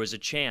that there was a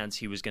chance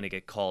he was going to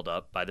get called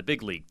up by the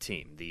big league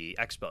team, the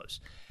Expos,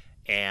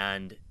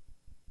 and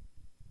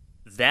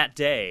that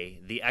day,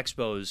 the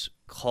Expos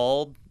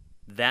called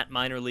that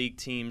minor league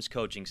team's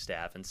coaching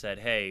staff and said,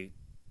 hey,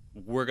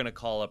 we're going to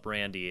call up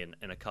Randy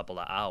in a couple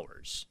of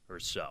hours or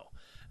so.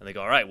 And they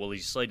go, all right, well,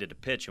 he's slated to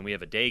pitch and we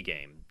have a day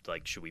game.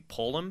 Like, should we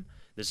pull him?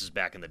 This is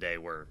back in the day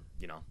where,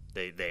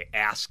 they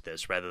ask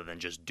this rather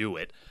than just do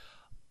it.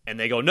 And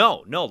they go,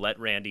 no, let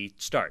Randy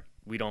start.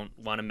 We don't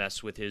want to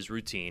mess with his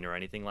routine or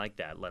anything like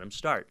that. Let him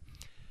start.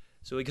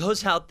 So he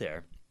goes out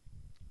there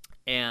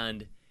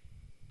and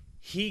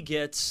he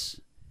gets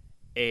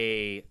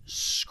a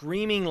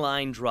screaming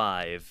line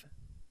drive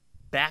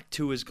back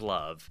to his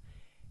glove,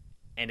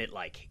 and it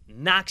like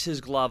knocks his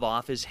glove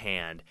off his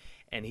hand,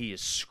 and he is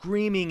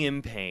screaming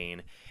in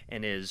pain,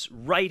 and his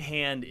right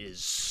hand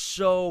is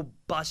so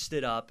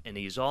busted up, and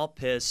he's all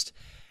pissed,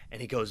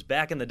 and he goes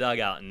back in the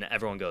dugout, and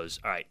everyone goes,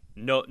 all right,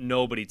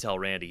 nobody tell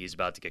Randy he's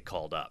about to get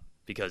called up,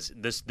 because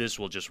this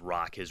will just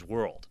rock his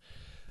world.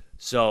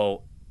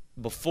 So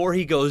before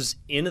he goes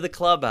into the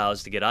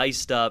clubhouse to get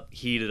iced up,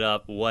 heated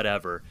up,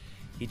 whatever,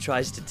 he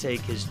tries to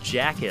take his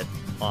jacket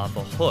off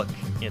a hook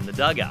in the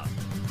dugout.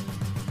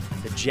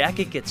 The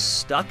jacket gets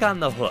stuck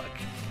on the hook.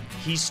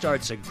 He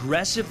starts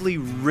aggressively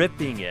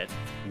ripping it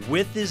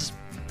with his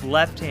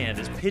left hand,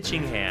 his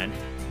pitching hand,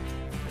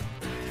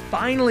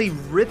 finally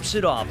rips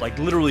it off, like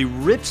literally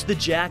rips the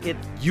jacket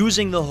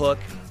using the hook,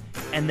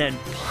 and then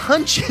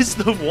punches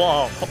the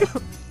wall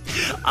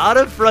out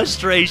of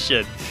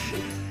frustration.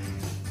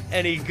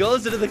 And he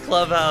goes into the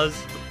clubhouse.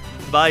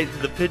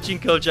 The pitching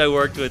coach I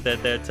worked with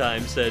at that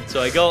time said, so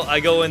I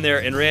go in there,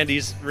 and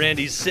Randy's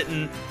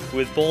sitting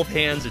with both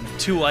hands in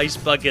 2 ice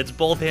buckets.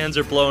 Both hands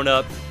are blown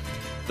up.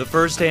 The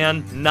first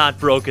hand, not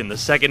broken. The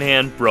second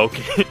hand,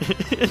 broken.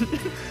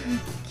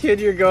 Kid,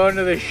 you're going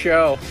to the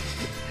show.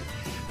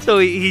 So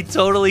he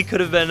totally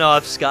could have been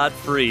off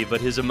scot-free, but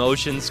his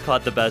emotions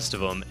caught the best of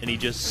him, and he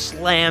just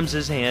slams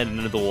his hand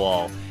into the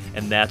wall,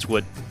 and that's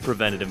what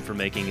prevented him from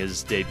making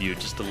his debut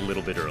just a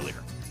little bit earlier.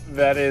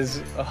 That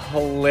is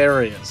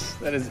hilarious.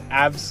 That is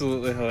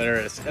absolutely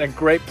hilarious. And a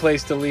great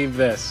place to leave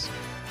this.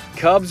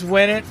 Cubs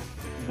win it.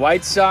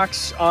 White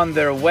Sox on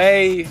their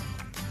way.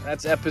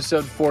 That's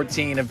episode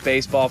 14 of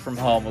Baseball from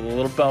Home with a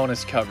little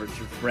bonus coverage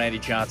of Randy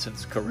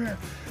Johnson's career.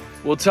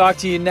 We'll talk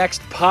to you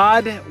next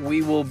pod.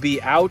 We will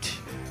be out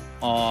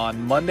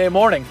on Monday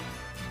morning.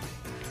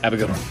 Have a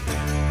good one.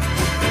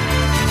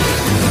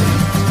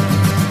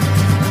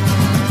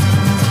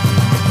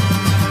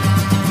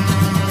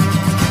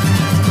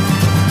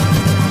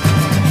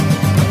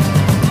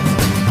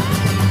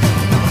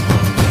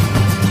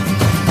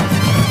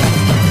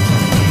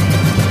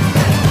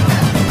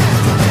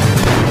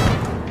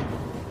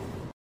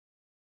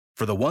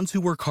 For the ones who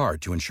work hard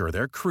to ensure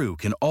their crew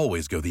can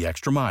always go the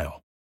extra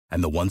mile,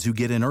 and the ones who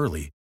get in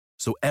early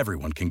so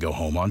everyone can go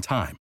home on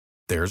time,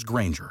 there's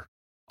Grainger,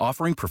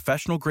 offering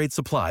professional-grade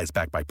supplies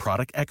backed by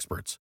product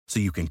experts so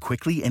you can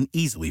quickly and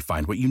easily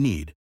find what you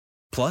need.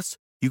 Plus,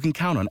 you can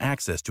count on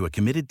access to a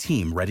committed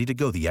team ready to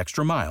go the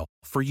extra mile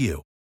for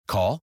you.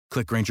 Call,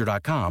 click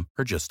Grainger.com,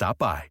 or just stop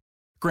by.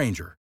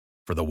 Grainger,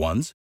 for the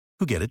ones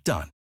who get it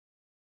done.